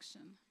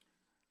transaction.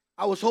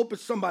 I was hoping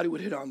somebody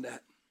would hit on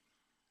that.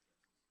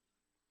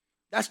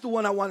 That's the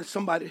one I wanted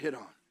somebody to hit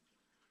on.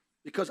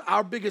 Because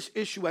our biggest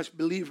issue as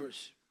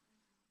believers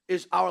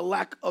is our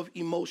lack of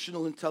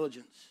emotional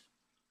intelligence.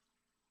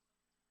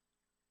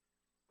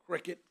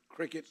 Cricket.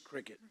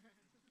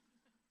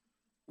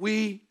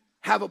 We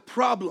have a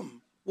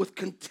problem with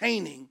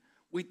containing.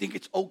 We think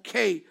it's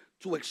okay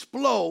to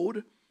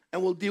explode,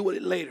 and we'll deal with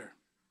it later.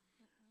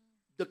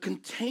 The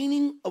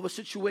containing of a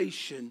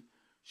situation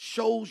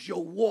shows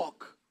your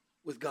walk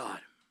with God.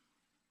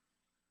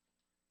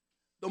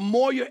 The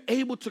more you're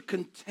able to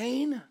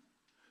contain,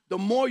 the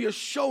more you're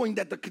showing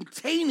that the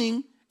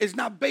containing is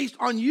not based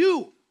on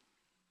you,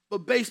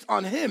 but based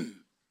on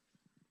Him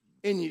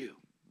in you.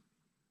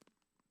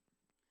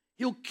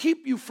 He'll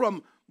keep you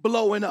from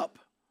blowing up.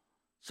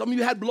 Some of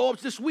you had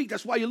blow-ups this week.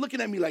 That's why you're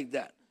looking at me like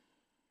that.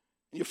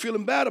 And you're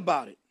feeling bad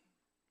about it.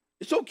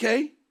 It's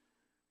okay.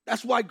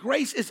 That's why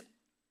grace is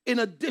in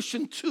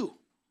addition to.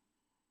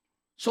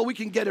 So we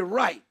can get it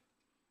right.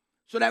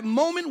 So that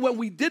moment when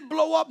we did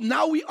blow up,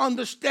 now we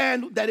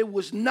understand that it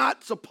was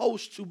not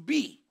supposed to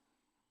be.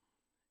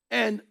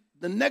 And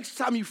the next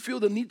time you feel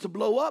the need to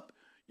blow up,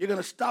 you're going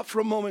to stop for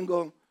a moment and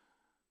go,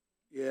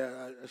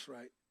 yeah, that's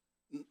right.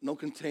 No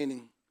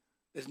containing.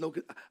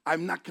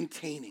 I'm not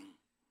containing.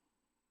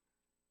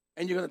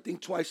 And you're going to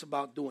think twice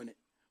about doing it.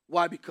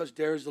 Why? Because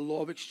there is the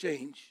law of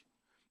exchange.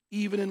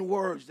 Even in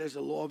words, there's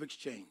a law of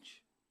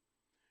exchange.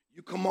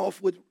 You come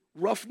off with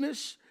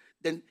roughness,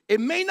 then it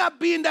may not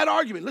be in that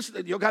argument.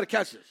 Listen, you got to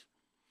catch this.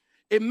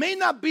 It may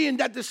not be in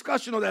that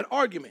discussion or that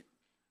argument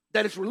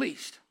that it's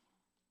released.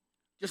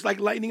 Just like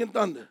lightning and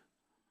thunder.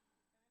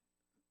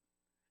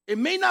 It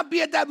may not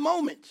be at that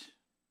moment.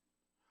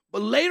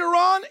 But later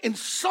on, in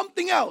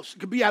something else, it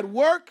could be at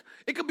work,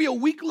 it could be a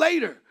week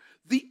later,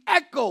 the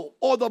echo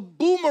or the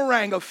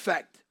boomerang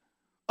effect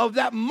of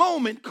that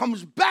moment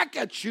comes back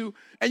at you,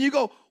 and you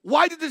go,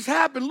 why did this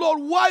happen?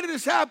 Lord, why did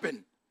this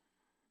happen?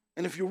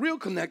 And if you're real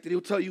connected,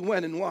 he'll tell you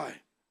when and why.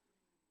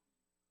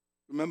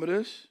 Remember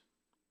this?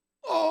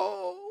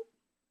 Oh,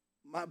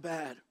 my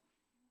bad.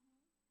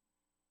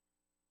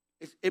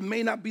 It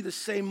may not be the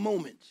same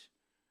moment.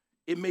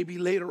 It may be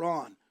later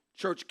on.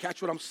 Church,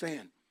 catch what I'm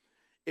saying.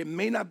 It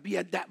may not be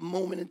at that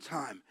moment in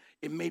time.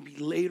 It may be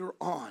later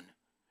on.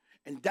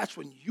 And that's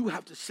when you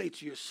have to say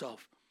to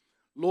yourself,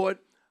 Lord,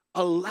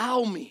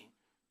 allow me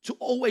to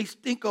always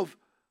think of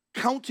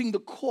counting the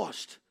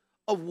cost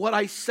of what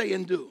I say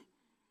and do.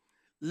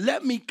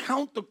 Let me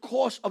count the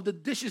cost of the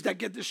dishes that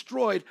get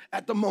destroyed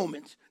at the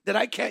moment that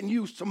I can't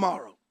use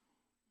tomorrow.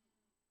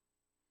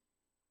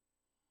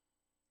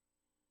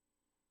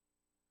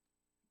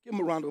 Give him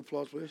a round of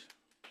applause, please.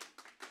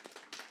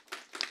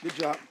 Good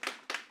job.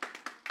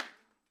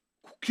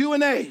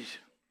 Q&As.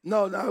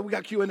 No, we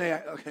got Q&A.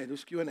 Okay,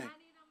 there's Q&A.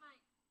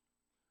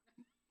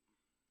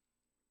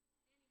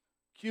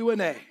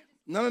 Q&A.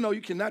 No,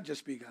 you cannot just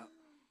speak out.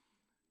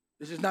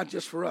 This is not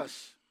just for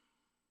us.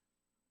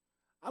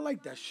 I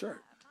like that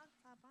shirt.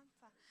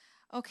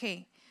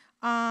 Okay.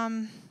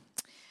 In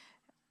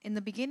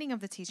the beginning of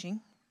the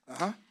teaching,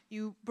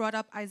 you brought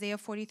up Isaiah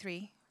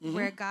 43,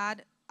 where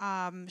God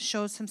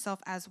shows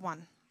himself as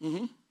one.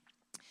 Mm-hmm.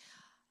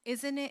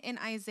 Isn't it in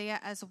Isaiah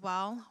as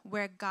well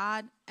where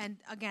God, and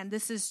again,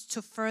 this is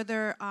to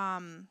further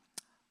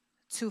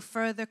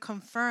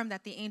confirm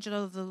that the angel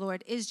of the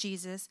Lord is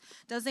Jesus,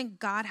 doesn't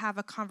God have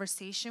a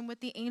conversation with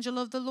the angel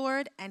of the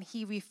Lord and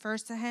he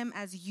refers to him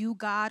as you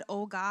God,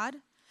 O God?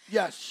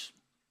 Yes.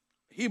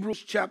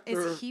 Hebrews chapter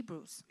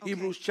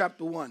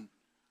 1.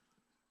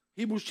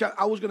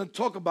 I was going to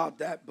talk about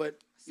that, but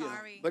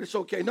sorry. But it's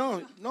okay.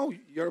 No,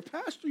 you're a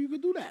pastor. You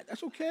can do that.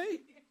 That's okay.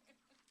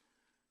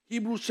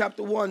 Hebrews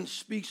chapter 1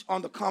 speaks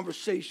on the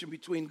conversation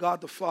between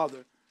God the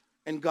Father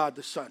and God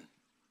the Son.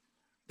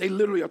 They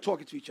literally are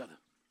talking to each other.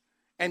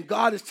 And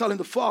God is telling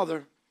the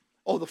Father,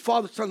 or the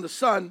Father's telling the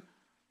Son,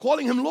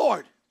 calling him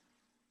Lord.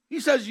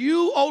 He says,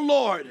 you, O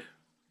Lord.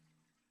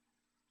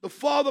 The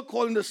Father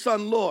calling the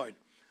Son Lord.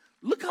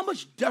 Look how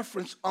much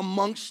deference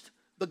amongst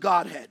the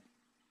Godhead.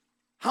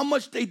 How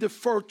much they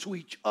defer to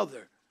each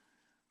other.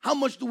 How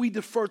much do we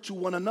defer to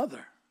one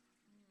another?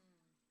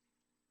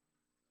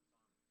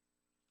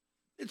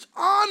 It's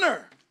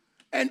honor.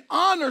 And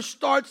honor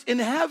starts in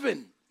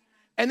heaven.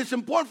 And it's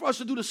important for us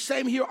to do the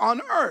same here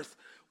on earth.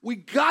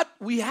 We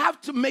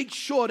have to make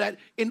sure that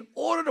in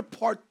order to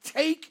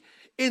partake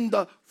in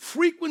the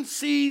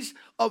frequencies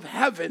of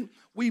heaven,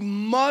 we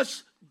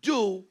must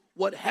do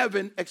what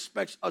heaven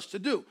expects us to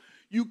do.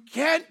 You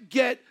can't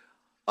get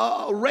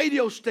a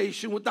radio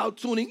station without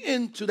tuning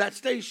into that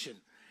station,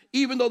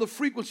 even though the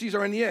frequencies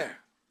are in the air.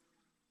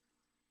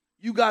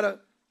 You got to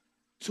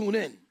tune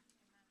in.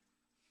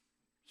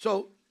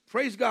 So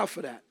praise God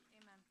for that.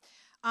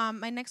 Amen.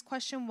 My next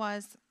question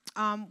was,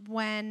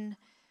 when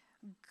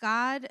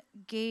God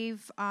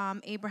gave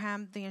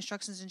Abraham the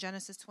instructions in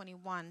Genesis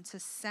 21 to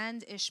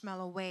send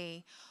Ishmael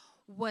away,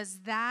 was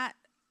that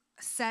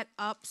set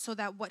up so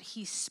that what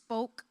he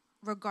spoke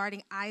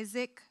regarding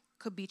Isaac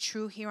could be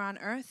true here on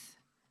earth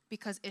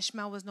because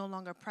Ishmael was no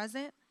longer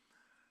present?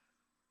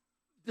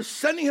 The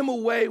sending him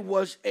away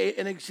was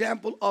an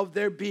example of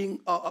there being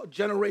a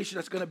generation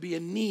that's going to be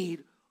in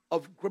need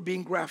of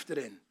being grafted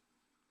in.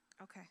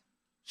 Okay.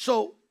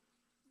 So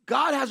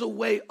God has a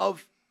way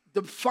of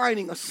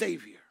defining a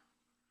savior.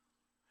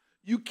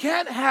 You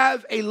can't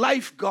have a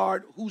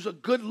lifeguard who's a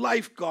good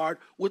lifeguard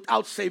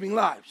without saving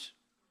lives.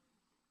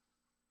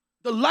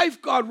 The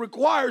lifeguard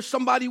requires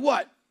somebody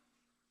what?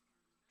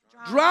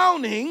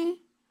 Drowning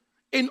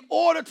in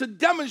order to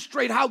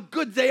demonstrate how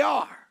good they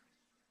are.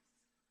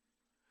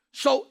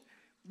 So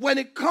when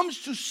it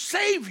comes to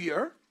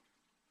savior,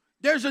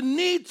 there's a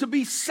need to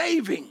be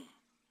saving.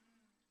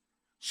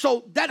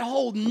 So that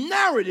whole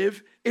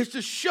narrative is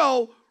to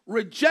show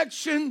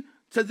rejection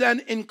to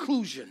then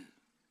inclusion.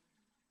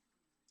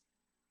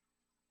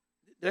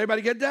 Did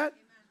everybody get that?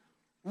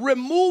 Amen.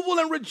 Removal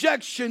and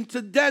rejection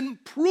to then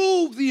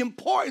prove the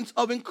importance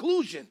of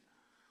inclusion.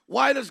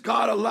 Why does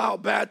God allow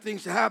bad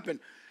things to happen?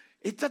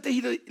 It's not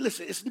that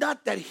it's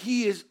not that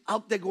he is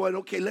out there going,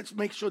 okay, let's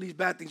make sure these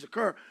bad things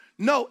occur.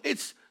 No,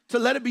 it's to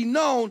let it be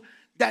known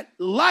that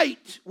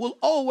light will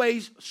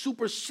always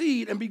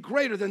supersede and be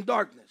greater than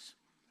darkness.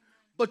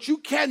 But you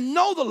can't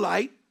know the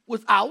light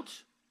without.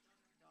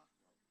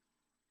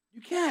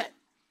 You can't.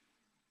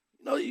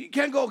 You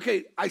can't go,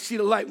 okay, I see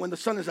the light when the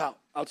sun is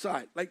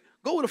outside. Like,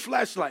 go with a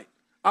flashlight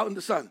out in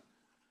the sun.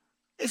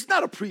 It's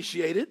not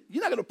appreciated.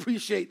 You're not going to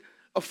appreciate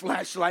a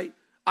flashlight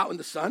out in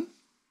the sun.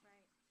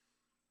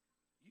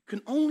 You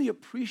can only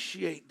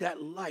appreciate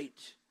that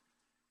light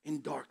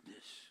in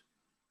darkness.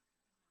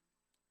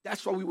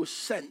 That's why we were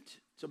sent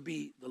to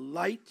be the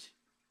light.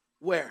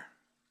 Where?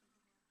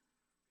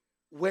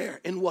 Where?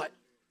 In what?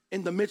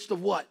 In the midst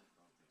of what?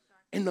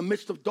 In the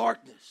midst of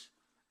darkness.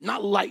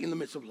 Not light in the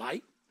midst of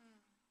light.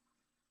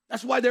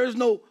 That's why there is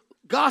no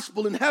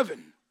gospel in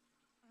heaven.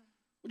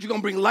 What, you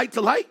going to bring light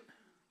to light?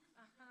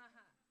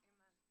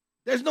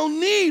 There's no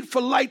need for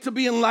light to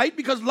be in light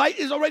because light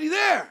is already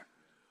there.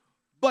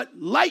 But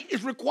light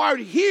is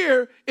required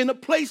here in a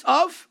place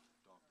of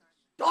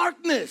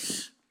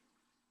darkness.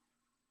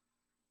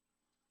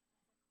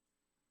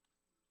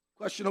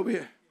 Question over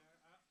here.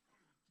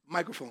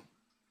 Microphone.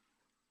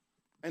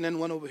 And then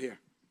one over here.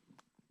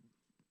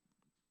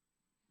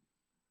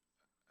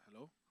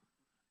 Hello?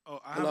 Oh,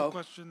 I Hello? have a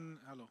question.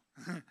 Hello.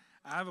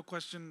 I have a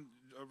question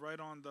right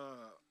on the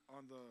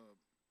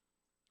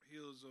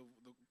heels of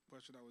the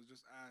question that was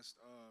just asked.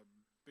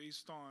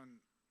 Based on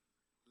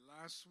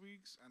last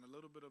week's and a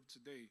little bit of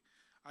today,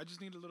 I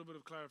just need a little bit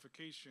of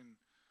clarification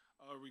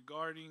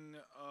regarding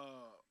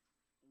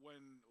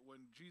when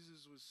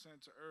Jesus was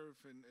sent to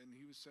earth and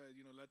he was said,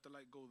 let the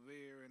light go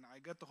there, and I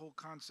get the whole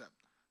concept.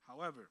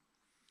 However,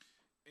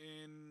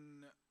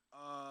 in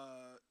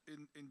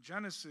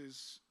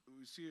Genesis,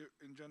 we see it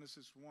in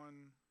Genesis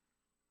 1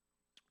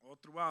 all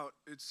throughout.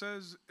 It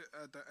says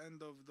at the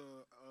end of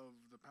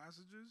the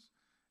passages,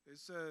 it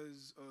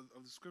says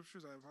of the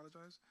scriptures, I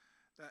apologize,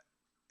 that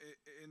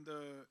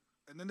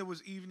and then there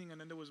was evening and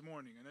then there was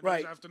morning and then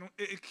there was afternoon.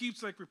 It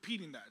keeps like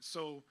repeating that.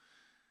 So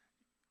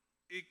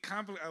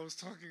I was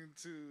talking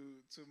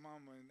to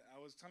Mama and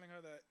I was telling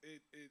her that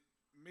it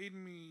made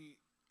me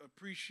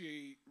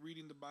appreciate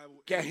reading the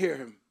Bible. Can't hear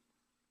him.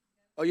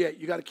 Oh, yeah,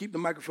 you got to keep the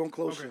microphone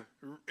closer.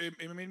 Okay.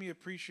 It made me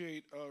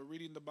appreciate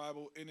reading the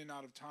Bible in and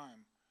out of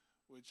time,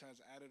 which has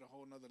added a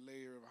whole nother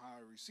layer of how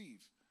I receive.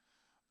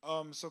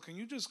 So can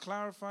you just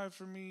clarify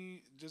for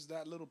me just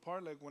that little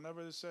part? Like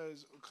whenever it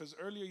says, because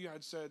earlier you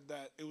had said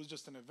that it was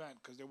just an event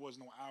because there was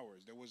no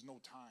hours, there was no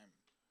time.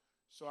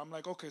 So I'm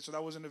like, okay, so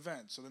that was an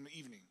event. So then the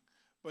evening.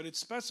 But it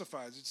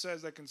specifies. It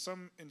says like in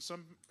some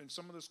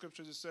of the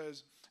scriptures it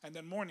says, and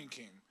then morning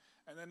came.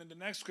 And then in the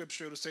next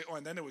scripture it'll say, oh,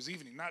 and then it was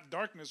evening. Not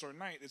darkness or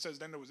night. It says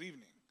then there was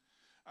evening.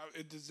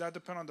 Does that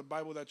depend on the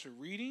Bible that you're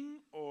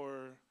reading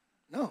or?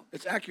 No,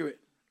 it's accurate.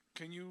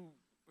 Can you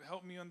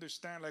help me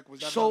understand? Like,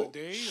 was that So, another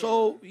day?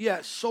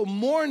 yes. So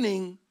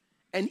morning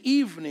and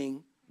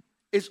evening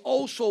is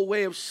also a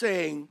way of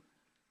saying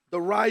the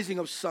rising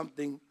of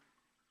something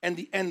and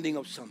the ending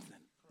of something.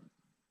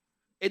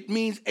 It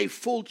means a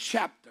full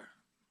chapter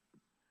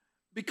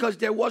because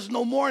there was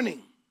no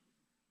morning,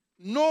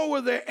 nor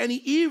were there any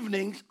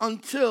evenings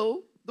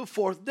until the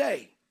fourth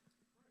day.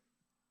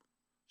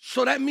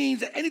 So that means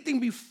that anything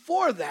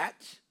before that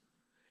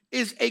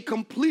is a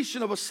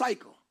completion of a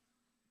cycle,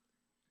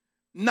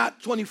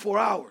 not 24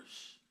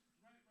 hours.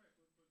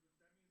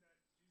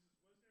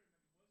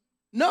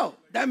 No,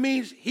 that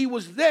means he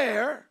was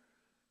there,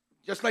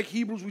 just like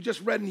Hebrews, we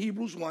just read in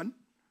Hebrews 1,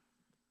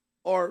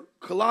 or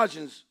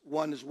Colossians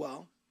 1 as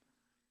well.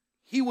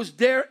 He was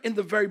there in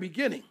the very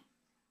beginning.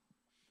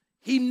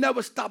 He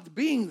never stopped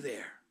being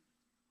there.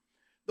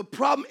 The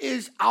problem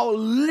is our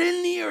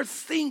linear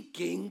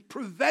thinking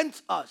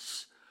prevents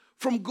us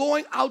from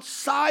going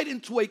outside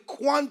into a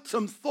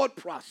quantum thought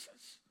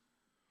process.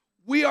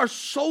 We are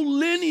so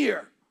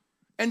linear,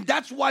 and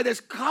that's why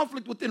there's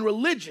conflict within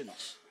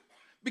religions,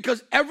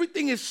 because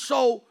everything is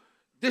so,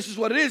 this is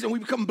what it is, and we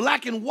become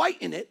black and white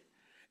in it,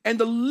 and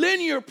the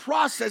linear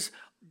process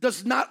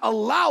does not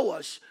allow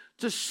us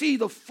to see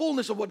the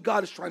fullness of what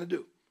God is trying to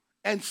do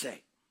and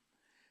say.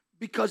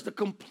 Because the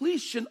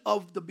completion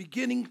of the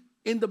beginning,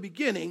 in the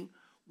beginning,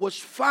 was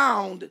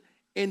found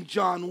in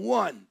John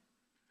 1.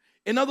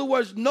 In other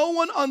words, no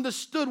one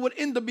understood what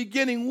in the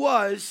beginning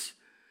was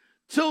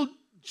till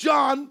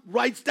John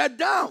writes that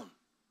down.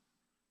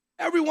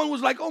 Everyone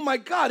was like, oh my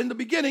God, in the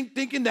beginning,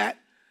 thinking that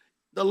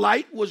the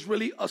light was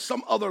really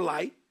some other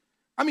light.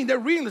 I mean, they're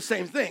reading the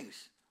same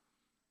things.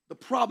 The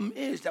problem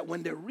is that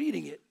when they're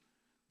reading it,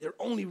 they're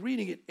only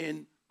reading it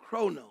in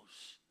chronos.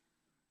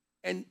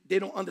 And they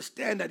don't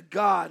understand that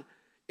God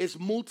is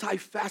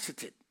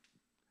multifaceted,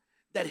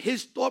 that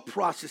his thought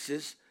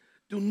processes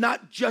do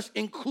not just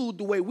include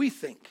the way we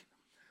think.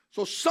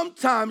 So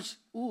sometimes,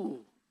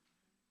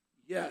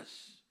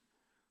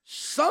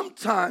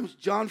 sometimes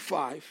John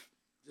 5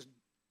 just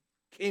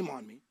came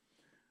on me.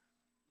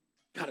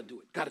 Gotta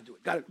do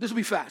it. This will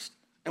be fast,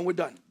 and we're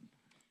done.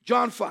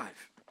 John 5.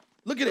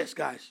 Look at this,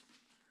 guys.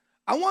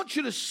 I want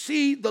you to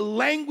see the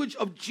language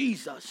of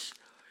Jesus.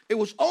 It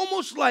was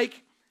almost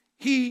like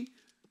he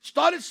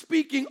started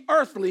speaking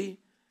earthly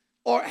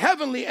or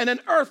heavenly and then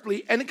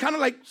earthly, and it kind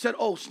of like said,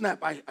 oh,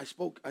 snap, I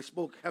spoke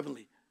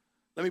heavenly.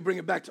 Let me bring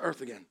it back to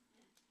earth again.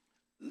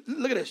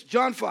 Look at this,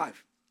 John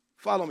 5.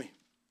 Follow me.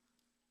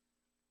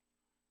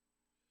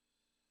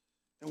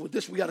 And with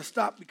this, we got to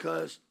stop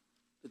because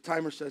the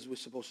timer says we're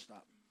supposed to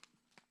stop.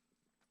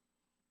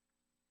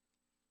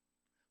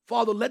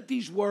 Father, let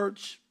these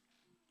words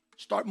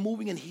start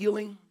moving and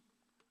healing.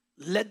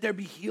 Let there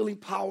be healing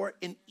power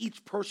in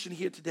each person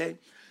here today.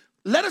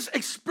 Let us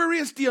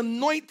experience the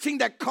anointing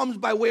that comes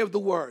by way of the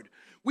word.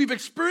 We've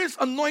experienced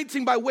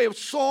anointing by way of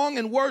song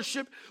and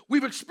worship.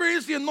 We've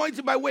experienced the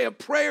anointing by way of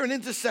prayer and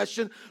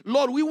intercession.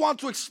 Lord, we want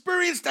to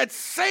experience that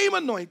same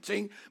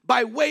anointing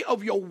by way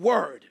of your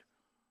word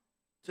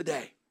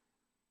today.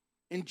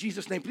 In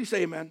Jesus' name, please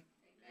say amen.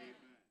 Amen.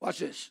 Watch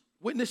this.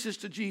 Witnesses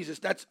to Jesus.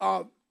 That's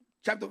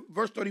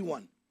verse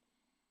 31.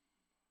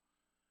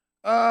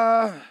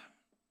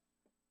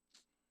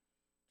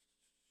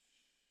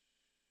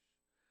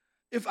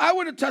 If I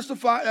were to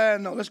testify,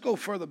 no, let's go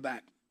further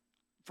back.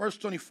 Verse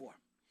 24.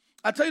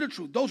 I tell you the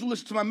truth. Those who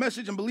listen to my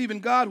message and believe in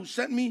God who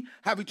sent me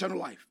have eternal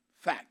life.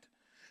 Fact.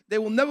 They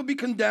will never be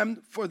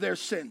condemned for their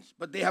sins,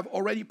 but they have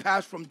already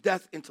passed from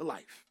death into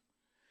life.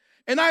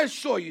 And I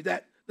assure you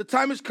that the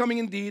time is coming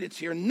indeed, it's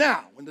here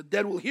now, when the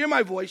dead will hear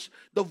my voice,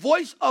 the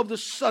voice of the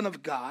Son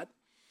of God,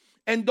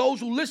 and those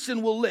who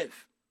listen will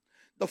live.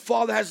 The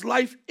Father has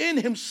life in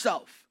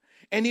himself,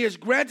 and he has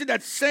granted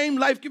that same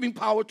life-giving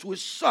power to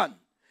his Son,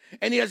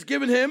 and he has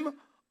given him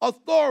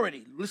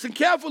authority. Listen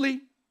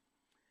carefully.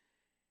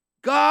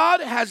 God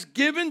has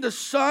given the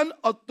Son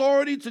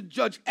authority to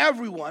judge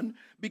everyone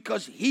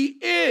because he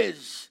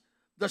is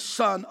the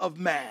Son of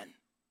Man.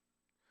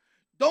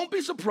 Don't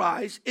be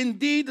surprised.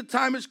 Indeed, the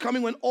time is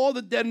coming when all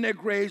the dead in their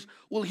graves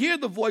will hear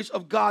the voice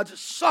of God's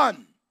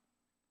Son,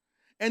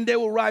 and they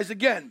will rise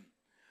again.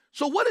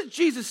 So what is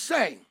Jesus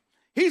saying?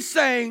 He's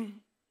saying,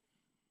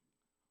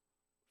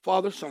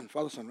 Father, Son,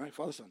 right?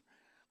 Father, Son.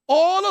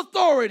 All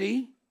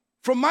authority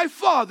from my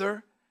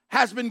Father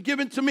has been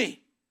given to me.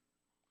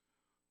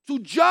 To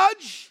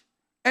judge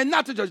and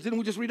not to judge. Didn't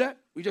we just read that?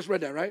 We just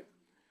read that, right?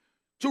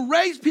 To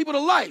raise people to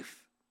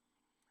life.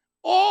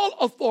 All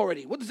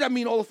authority. What does that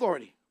mean, all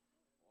authority?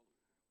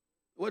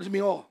 What does it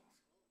mean, all?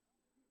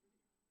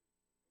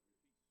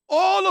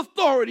 All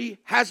authority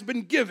has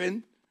been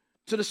given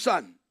to the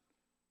Son.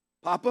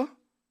 Papa,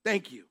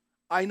 thank you.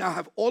 I now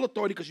have all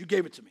authority because you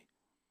gave it to me.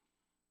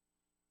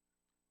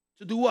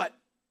 To do what?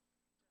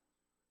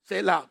 Say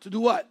it loud. To do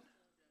what?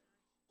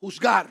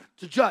 Juzgar.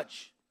 To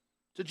judge.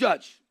 To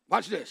judge.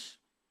 Watch this.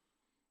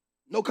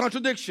 No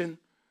contradiction.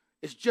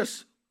 It's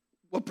just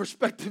what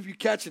perspective you're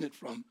catching it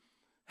from.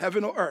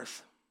 Heaven or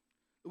earth.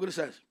 Look what it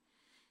says.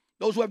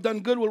 Those who have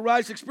done good will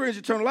rise to experience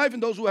eternal life,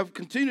 and those who have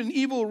continued in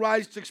evil will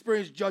rise to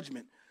experience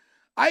judgment.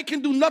 I can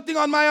do nothing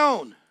on my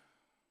own.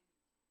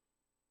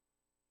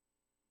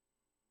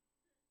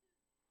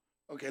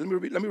 Okay, let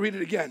me read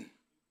it again.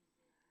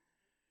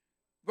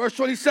 Verse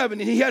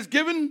 27, and he has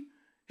given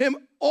him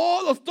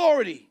all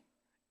authority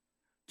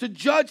to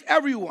judge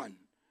everyone.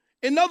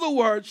 In other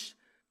words,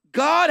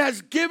 God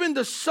has given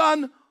the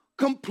Son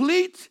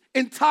complete,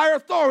 entire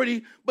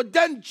authority, but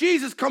then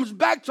Jesus comes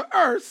back to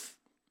earth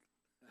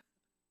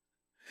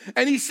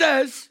and he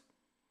says,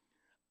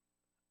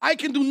 I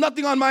can do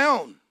nothing on my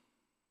own.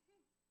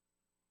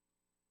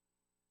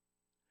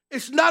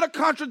 It's not a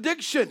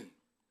contradiction.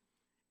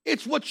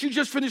 It's what you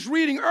just finished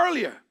reading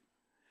earlier.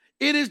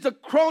 It is the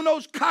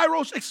chronos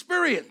kairos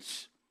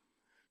experience.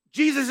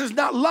 Jesus is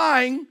not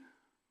lying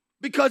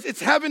because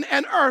it's heaven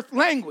and earth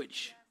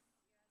language.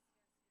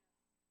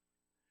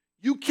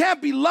 You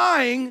can't be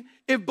lying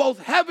if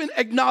both heaven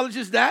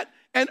acknowledges that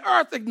and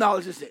earth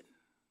acknowledges it.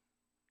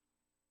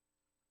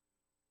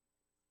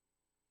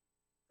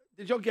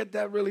 Did y'all get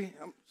that really?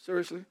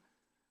 Seriously?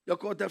 Y'all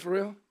caught that for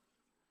real?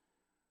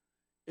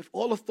 If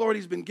all authority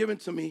has been given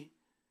to me,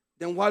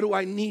 then why do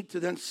I need to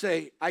then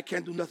say I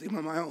can't do nothing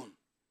on my own?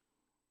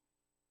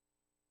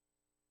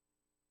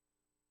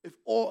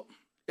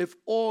 If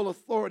all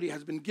authority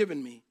has been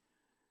given me,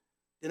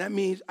 then that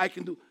means I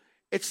can do.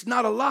 It's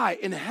not a lie.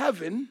 In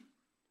heaven,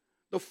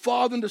 the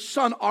Father and the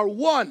Son are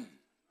one.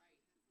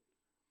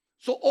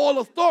 So all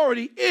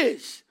authority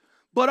is.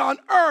 But on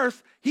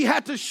earth, he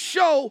had to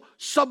show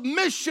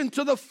submission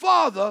to the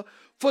Father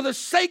for the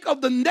sake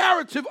of the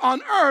narrative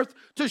on earth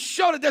to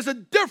show that there's a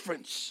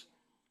difference.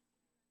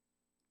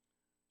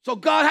 So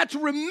God had to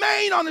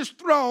remain on his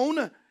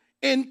throne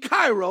in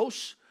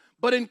Kairos,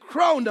 but in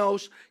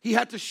Chronos, he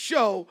had to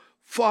show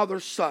Father,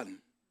 Son.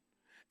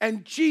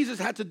 And Jesus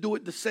had to do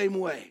it the same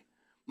way.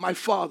 My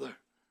Father,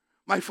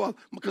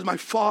 because my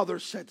Father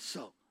said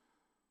so.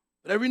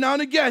 But every now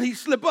and again, he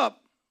slip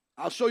up.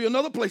 I'll show you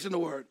another place in the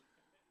Word.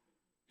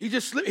 He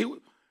just slip.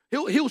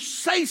 He'll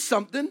say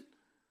something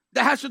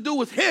that has to do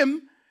with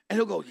him, and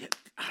he'll go,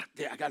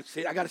 yeah, I gotta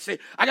say, I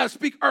gotta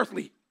speak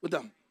earthly with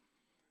them.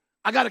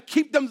 I gotta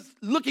keep them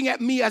looking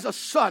at me as a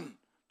son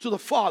to the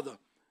Father,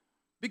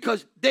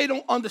 because they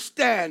don't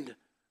understand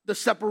the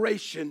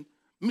separation,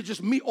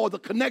 just me, or the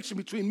connection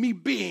between me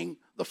being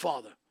the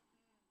Father.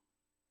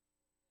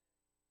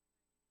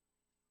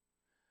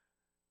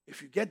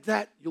 If you get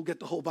that, you'll get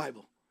the whole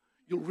Bible.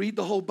 You'll read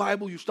the whole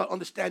Bible, you start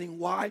understanding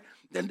why.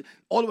 Then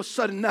all of a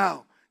sudden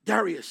now,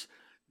 Darius,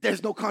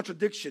 there's no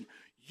contradiction.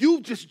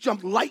 You've just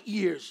jumped light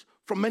years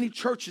from many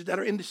churches that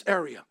are in this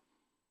area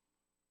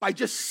by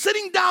just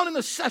sitting down in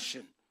a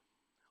session,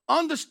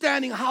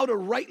 understanding how to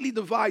rightly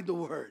divide the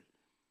word.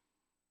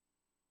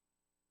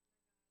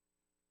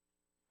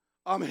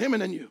 Him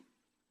and then you.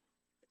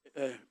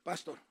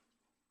 Pastor.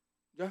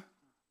 Yeah?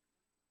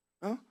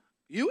 Huh?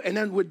 You, and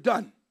then we're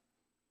done.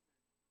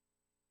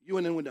 You,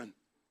 and then we're done.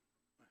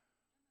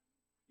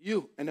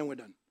 You, and then we're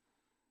done.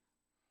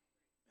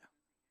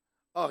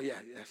 Oh, yeah,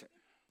 that's it.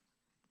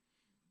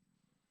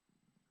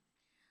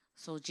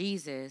 So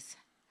Jesus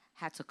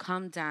had to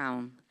come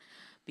down,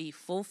 be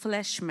full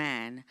flesh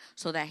man,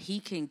 so that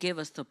he can give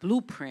us the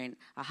blueprint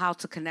of how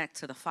to connect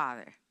to the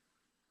Father.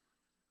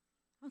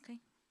 Okay,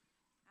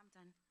 I'm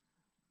done.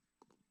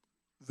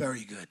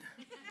 Very good.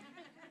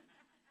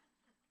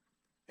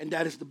 And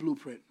that is the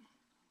blueprint.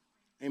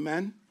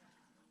 Amen.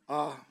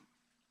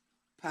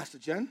 Pastor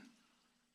Jen.